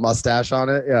little mustache on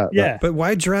it. Yeah. Yeah. But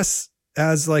why dress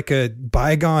as like a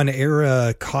bygone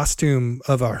era costume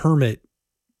of a hermit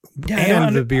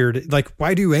and the beard? Like,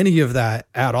 why do any of that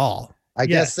at all? I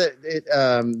guess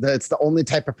it's the only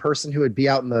type of person who would be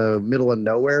out in the middle of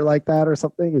nowhere like that or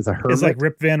something is a hermit. It's like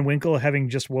Rip Van Winkle having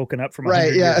just woken up from a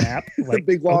 100-year nap. Like, a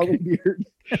big long beard.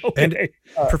 Okay.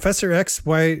 And Professor X,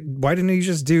 why didn't he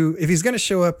just do, if he's going to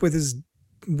show up with his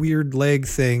weird leg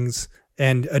things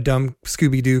and a dumb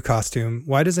Scooby-Doo costume,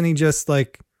 why doesn't he just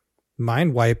like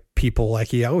mind wipe people like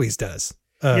he always does?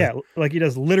 Like he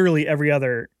does literally every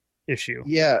other issue.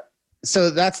 Yeah.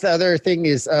 So that's the other thing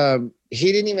is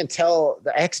he didn't even tell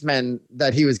the X-Men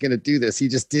that he was going to do this. He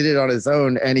just did it on his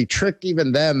own, and he tricked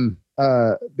even them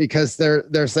because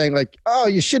they're saying like, "Oh,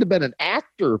 you should have been an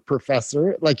actor,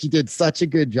 Professor." Like he did such a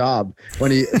good job.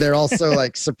 They're also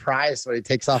like surprised when he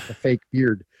takes off the fake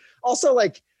beard. Also,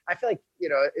 like I feel like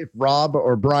if Rob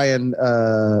or Brian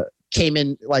came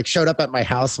in, like showed up at my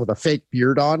house with a fake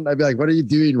beard on, I'd be like, what are you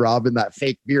doing, Rob, in that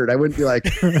fake beard? I wouldn't be like,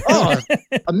 oh,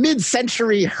 a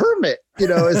mid-century hermit,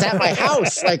 is at my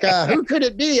house. Like, who could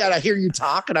it be? And I hear you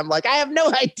talk and I'm like, I have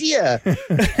no idea.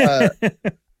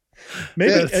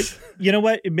 Maybe, you know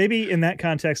what? Maybe in that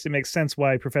context, it makes sense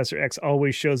why Professor X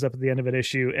always shows up at the end of an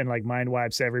issue and like mind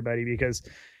wipes everybody, because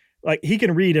like he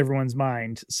can read everyone's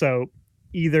mind. So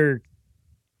either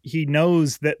he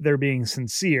knows that they're being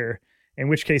sincere, in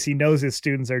which case he knows his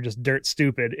students are just dirt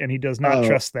stupid and he does not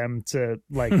trust them to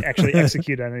like actually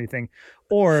execute on anything,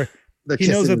 or he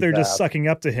knows that they're just sucking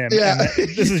up to him. Yeah. And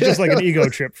this is just like an ego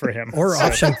trip for him. Or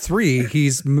option 3,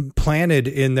 he's planted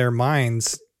in their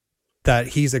minds that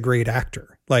he's a great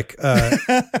actor. Like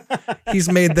he's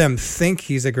made them think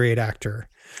he's a great actor.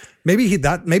 Maybe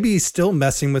he's still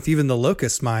messing with even the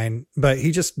Locust mind, but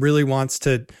he just really wants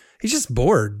to. He's just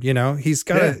bored, He's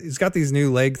got these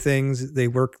new leg things. They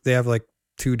have like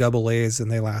 2 AA's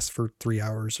and they last for 3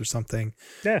 hours or something.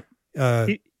 Yeah.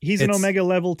 He's an Omega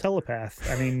level telepath.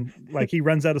 I mean, like he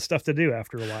runs out of stuff to do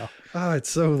after a while. Oh,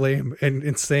 it's so lame and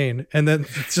insane. And then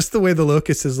just the way the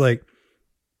Locust is like,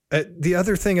 the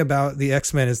other thing about the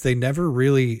X-Men is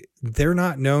they're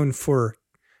not known for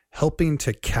helping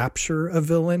to capture a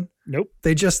villain. Nope.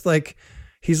 They just like,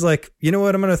 he's like, you know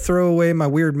what? I'm going to throw away my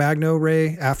weird Magno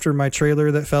ray after my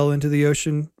trailer that fell into the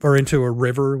ocean or into a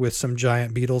river with some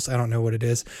giant beetles. I don't know what it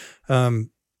is. And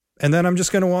then I'm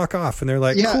just going to walk off. And they're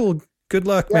like, cool. Good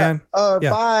luck, man.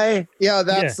 Bye. Yeah.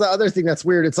 That's the other thing that's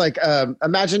weird. It's like,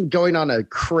 imagine going on a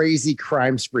crazy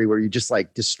crime spree where you just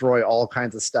like destroy all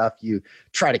kinds of stuff. You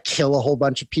try to kill a whole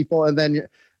bunch of people. And then,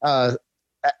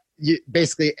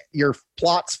 basically your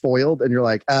plot's foiled and you're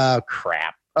like, oh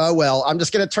crap. Oh, well, I'm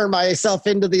just going to turn myself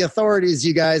into the authorities,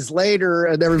 you guys, later.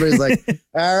 And everybody's like,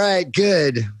 all right,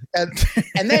 good.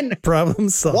 And then problem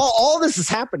solved. While all this is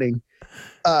happening,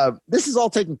 this is all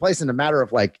taking place in a matter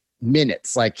of like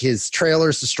minutes. Like his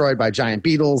trailer's destroyed by giant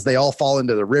beetles. They all fall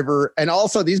into the river. And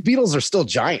also these beetles are still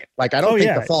giant. Like, I don't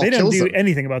think the fall kills them. They don't do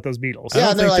anything about those beetles.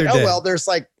 Yeah, and they're like, well, there's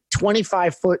like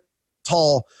 25-foot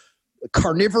tall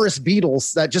carnivorous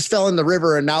beetles that just fell in the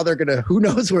river, and now who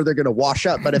knows where they're gonna wash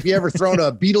up. But if you ever thrown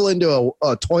a beetle into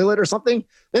a toilet or something,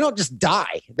 they don't just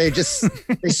die. They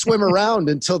swim around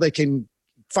until they can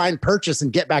find purchase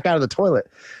and get back out of the toilet.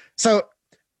 So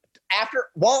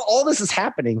while all this is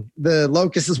happening, the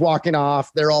locust is walking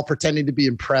off. They're all pretending to be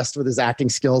impressed with his acting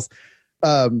skills.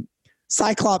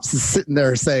 Cyclops is sitting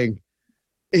there saying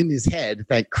in his head,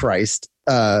 thank Christ,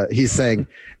 he's saying,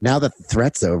 now that the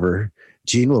threat's over,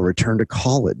 Jean will return to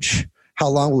college. How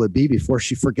long will it be before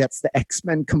she forgets the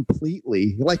X-Men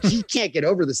completely? Like, he can't get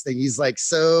over this thing. He's like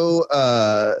so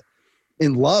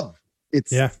in love.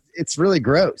 It's really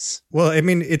gross. Well, I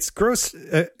mean, it's gross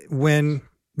when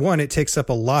one, it takes up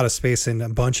a lot of space in a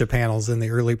bunch of panels in the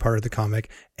early part of the comic,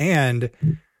 and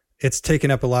it's taken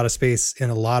up a lot of space in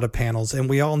a lot of panels, and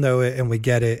we all know it and we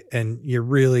get it. And you're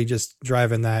really just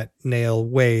driving that nail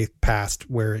way past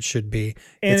where it should be.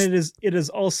 And it is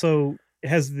also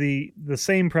has the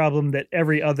same problem that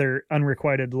every other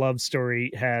unrequited love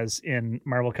story has in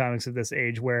Marvel Comics at this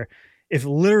age, where if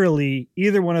literally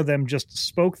either one of them just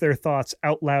spoke their thoughts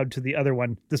out loud to the other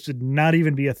one, this would not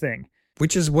even be a thing.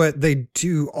 Which is what they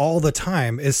do all the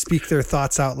time, is speak their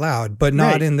thoughts out loud, but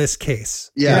not in this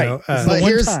case. Yeah. You know, but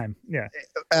one time. Yeah.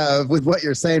 With what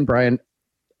you're saying, Brian,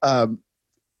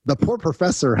 the poor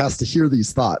professor has to hear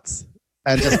these thoughts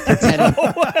and just pretend.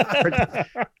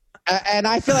 And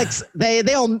I feel like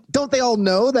they all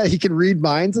know that he can read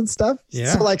minds and stuff.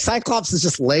 Yeah. So like Cyclops is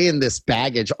just laying this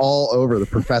baggage all over the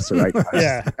professor right now.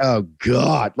 Yeah. Oh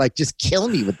God. Like, just kill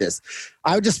me with this.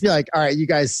 I would just be like, all right, you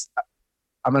guys,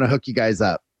 I'm going to hook you guys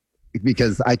up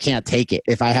because I can't take it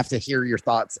if I have to hear your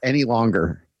thoughts any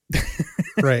longer.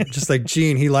 Right. Just like,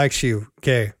 Gene, he likes you.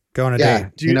 Okay. Go on a date.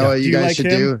 You know what you guys like should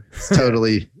him? do? It's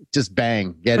totally just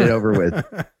bang, get it over with.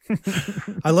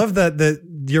 I love that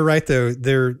you're right though.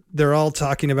 They're all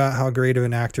talking about how great of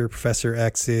an actor Professor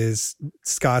X is.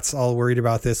 Scott's all worried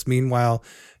about this. Meanwhile,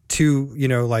 two,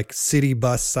 like city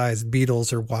bus sized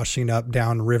beetles are washing up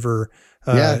down river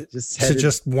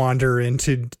just wander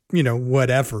into,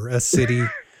 whatever, a city.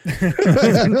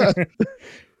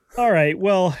 All right.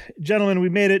 Well, gentlemen, we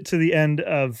made it to the end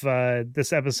of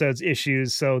this episode's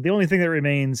issues. So the only thing that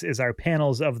remains is our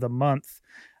panels of the month.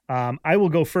 I will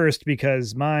go first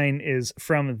because mine is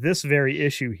from this very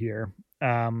issue here.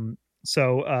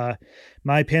 So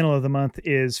my panel of the month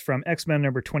is from X-Men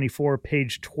number 24,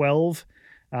 page 12,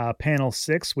 panel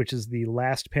 6, which is the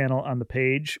last panel on the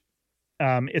page.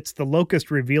 It's the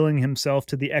Locust revealing himself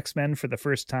to the X-Men for the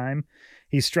first time.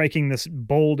 He's striking this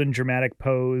bold and dramatic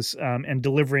pose and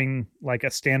delivering like a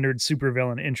standard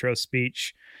supervillain intro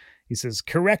speech. He says,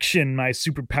 "Correction, my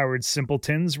superpowered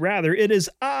simpletons. Rather, it is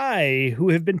I who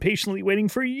have been patiently waiting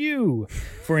for you.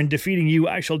 For in defeating you,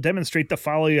 I shall demonstrate the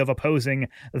folly of opposing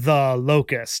the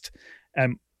Locust."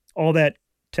 All that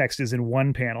text is in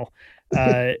one panel.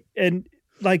 And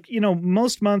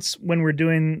most months when we're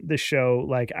doing the show,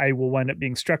 like I will wind up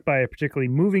being struck by a particularly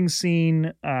moving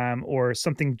scene or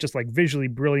something just like visually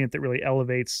brilliant that really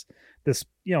elevates this,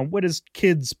 what is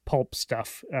kids pulp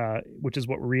stuff, which is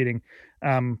what we're reading.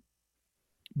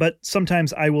 But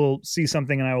sometimes I will see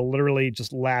something and I will literally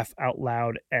just laugh out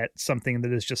loud at something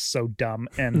that is just so dumb.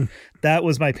 And that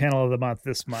was my panel of the month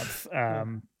this month.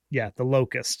 The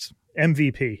Locust,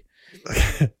 MVP.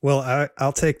 Well,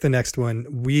 I'll take the next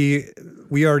one. We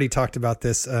already talked about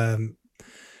this.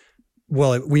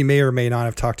 We may or may not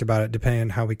have talked about it depending on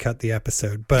how we cut the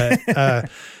episode. But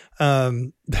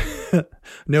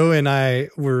Noah and I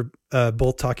were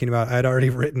both talking about, I'd already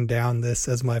written down this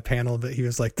as my panel, but he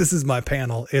was like, this is my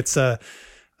panel. It's the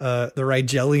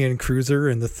Rigelian Cruiser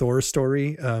in the Thor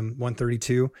story,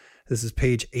 132. This is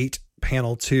page 8,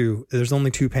 panel 2. There's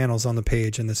only 2 panels on the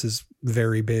page, and this is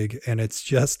very big. And it's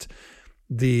just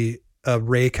the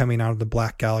ray coming out of the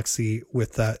black galaxy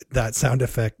with that sound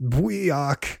effect,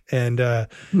 booyah, and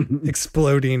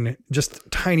exploding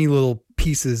just tiny little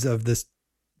pieces of this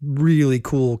really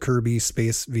cool Kirby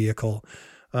space vehicle.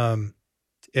 And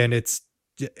it's,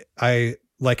 I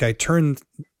turned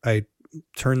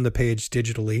the page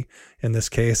digitally in this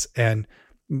case and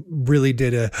really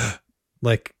did a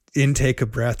intake of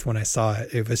breath when I saw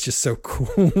it. It was just so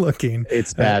cool looking.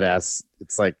 It's badass.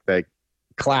 It's like the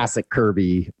classic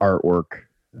Kirby artwork.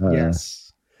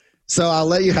 Yes. So I'll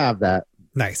let you have that.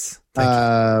 Nice. Thank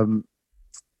you.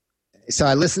 So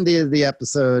I listened to the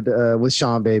episode with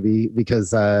Sean Baby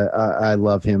because I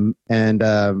love him. And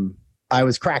I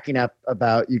was cracking up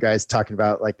about you guys talking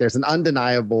about like there's an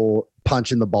undeniable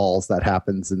punch in the balls that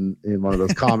happens in one of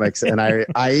those comics. And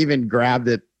I even grabbed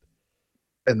it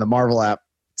in the Marvel app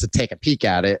to take a peek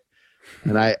at it.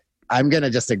 And I'm going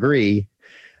to just agree.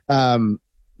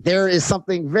 there is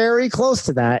something very close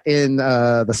to that in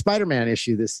the Spider-Man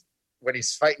issue. This when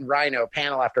he's fighting Rhino,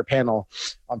 panel after panel,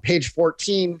 on page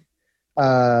 14.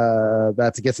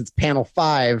 That's I guess it's panel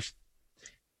 5.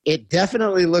 It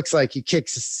definitely looks like he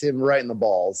kicks him right in the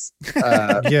balls.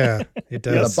 Yeah, it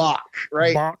does. The Bach,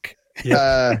 right? Bach.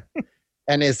 Yeah.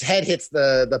 And his head hits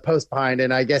the post behind.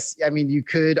 And I guess, I mean, you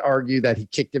could argue that he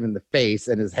kicked him in the face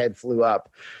and his head flew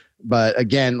up. But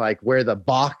again, like where the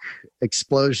Bach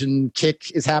explosion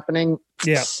kick is happening.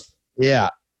 Yeah. Yeah.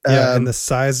 Yeah. And the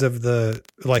size of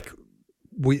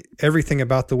everything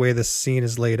about the way this scene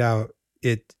is laid out,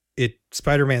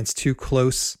 Spider-Man's too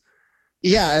close.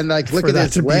 Yeah. And like, look at that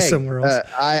his to be leg. somewhere else.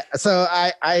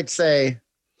 I'd say,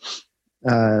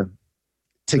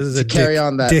 This is to a carry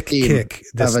on that dick theme kick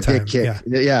this of a time. dick kick.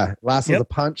 Yeah. Last Yep. one's a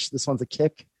punch. This one's a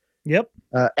kick. Yep.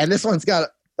 And this one's got,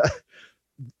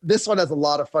 this one has a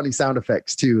lot of funny sound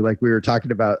effects too. Like we were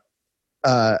talking about,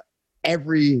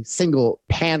 every single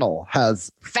panel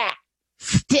has fat,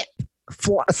 stip,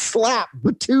 slap,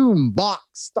 batoom, box,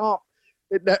 stomp.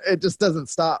 It just doesn't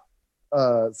stop.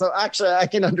 So actually I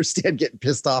can understand getting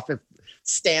pissed off if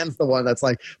Stan's the one that's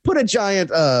like, put a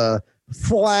giant,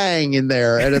 flang in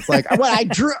there. And it's like, well, I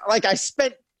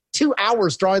spent 2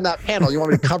 hours drawing that panel. You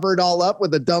want me to cover it all up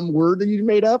with a dumb word that you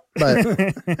made up? But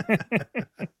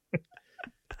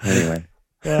anyway,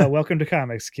 welcome to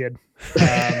comics, kid.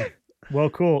 Well,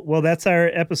 cool. Well, that's our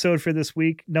episode for this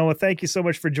week. Noah, thank you so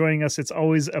much for joining us. It's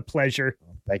always a pleasure.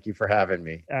 thank you for having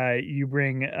me. You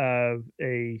bring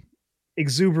a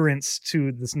exuberance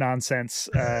to this nonsense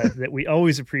that we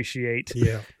always appreciate.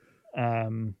 Yeah.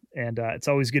 And it's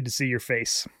always good to see your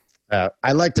face.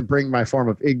 I like to bring my form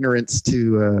of ignorance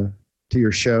to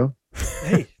your show.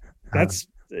 Hey, that's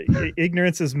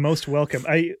ignorance is most welcome.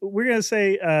 We're gonna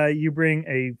say you bring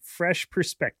a fresh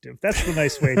perspective. That's the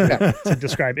nice way to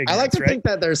describe ignorance. I like to think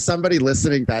that there's somebody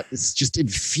listening that is just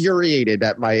infuriated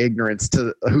at my ignorance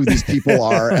to who these people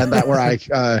are, and that where I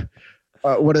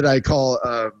what did I call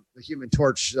the Human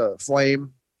Torch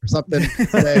Flame or something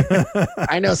today?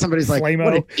 I know somebody's like, Flame-o.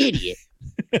 what an idiot.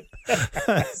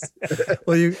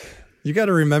 Well, you got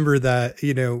to remember that,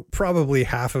 probably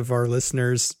half of our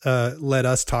listeners let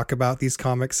us talk about these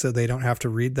comics so they don't have to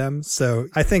read them. So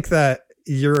I think that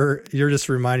you're just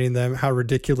reminding them how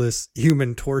ridiculous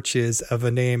Human Torch is of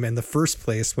a name in the first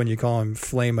place when you call him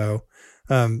Flame-o.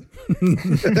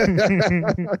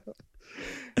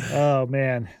 Oh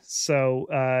man. So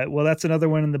well, that's another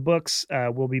one in the books.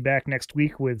 We'll be back next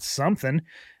week with something.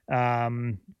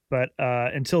 But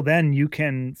until then, you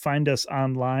can find us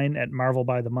online at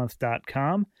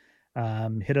marvelbythemonth.com.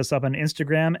 Hit us up on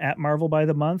Instagram at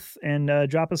marvelbythemonth and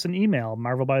drop us an email,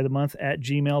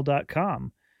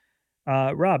 marvelbythemonth@gmail.com.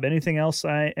 Rob, anything else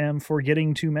I am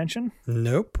forgetting to mention?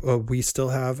 Nope. We still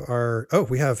have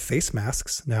we have face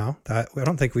masks now. I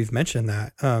don't think we've mentioned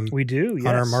that. We do, yes.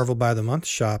 On our Marvel by the Month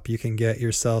shop, you can get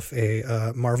yourself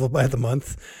a Marvel by the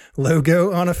Month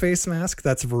logo on a face mask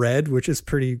that's red, which is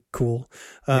pretty cool.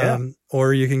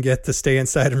 Or you can get the Stay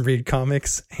Inside and Read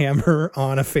Comics hammer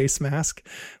on a face mask,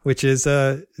 which is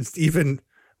even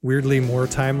weirdly more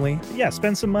timely. Yeah,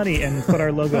 spend some money and put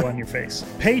our logo on your face.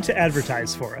 Pay to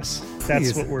advertise for us.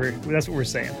 That's what we're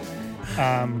saying.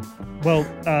 Well,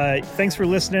 thanks for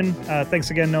listening.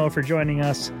 Thanks again, Noah, for joining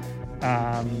us.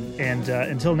 And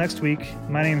until next week,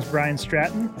 my name's Brian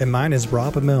Stratton. And mine is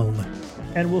Rob Milne.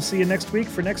 And we'll see you next week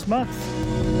for next month.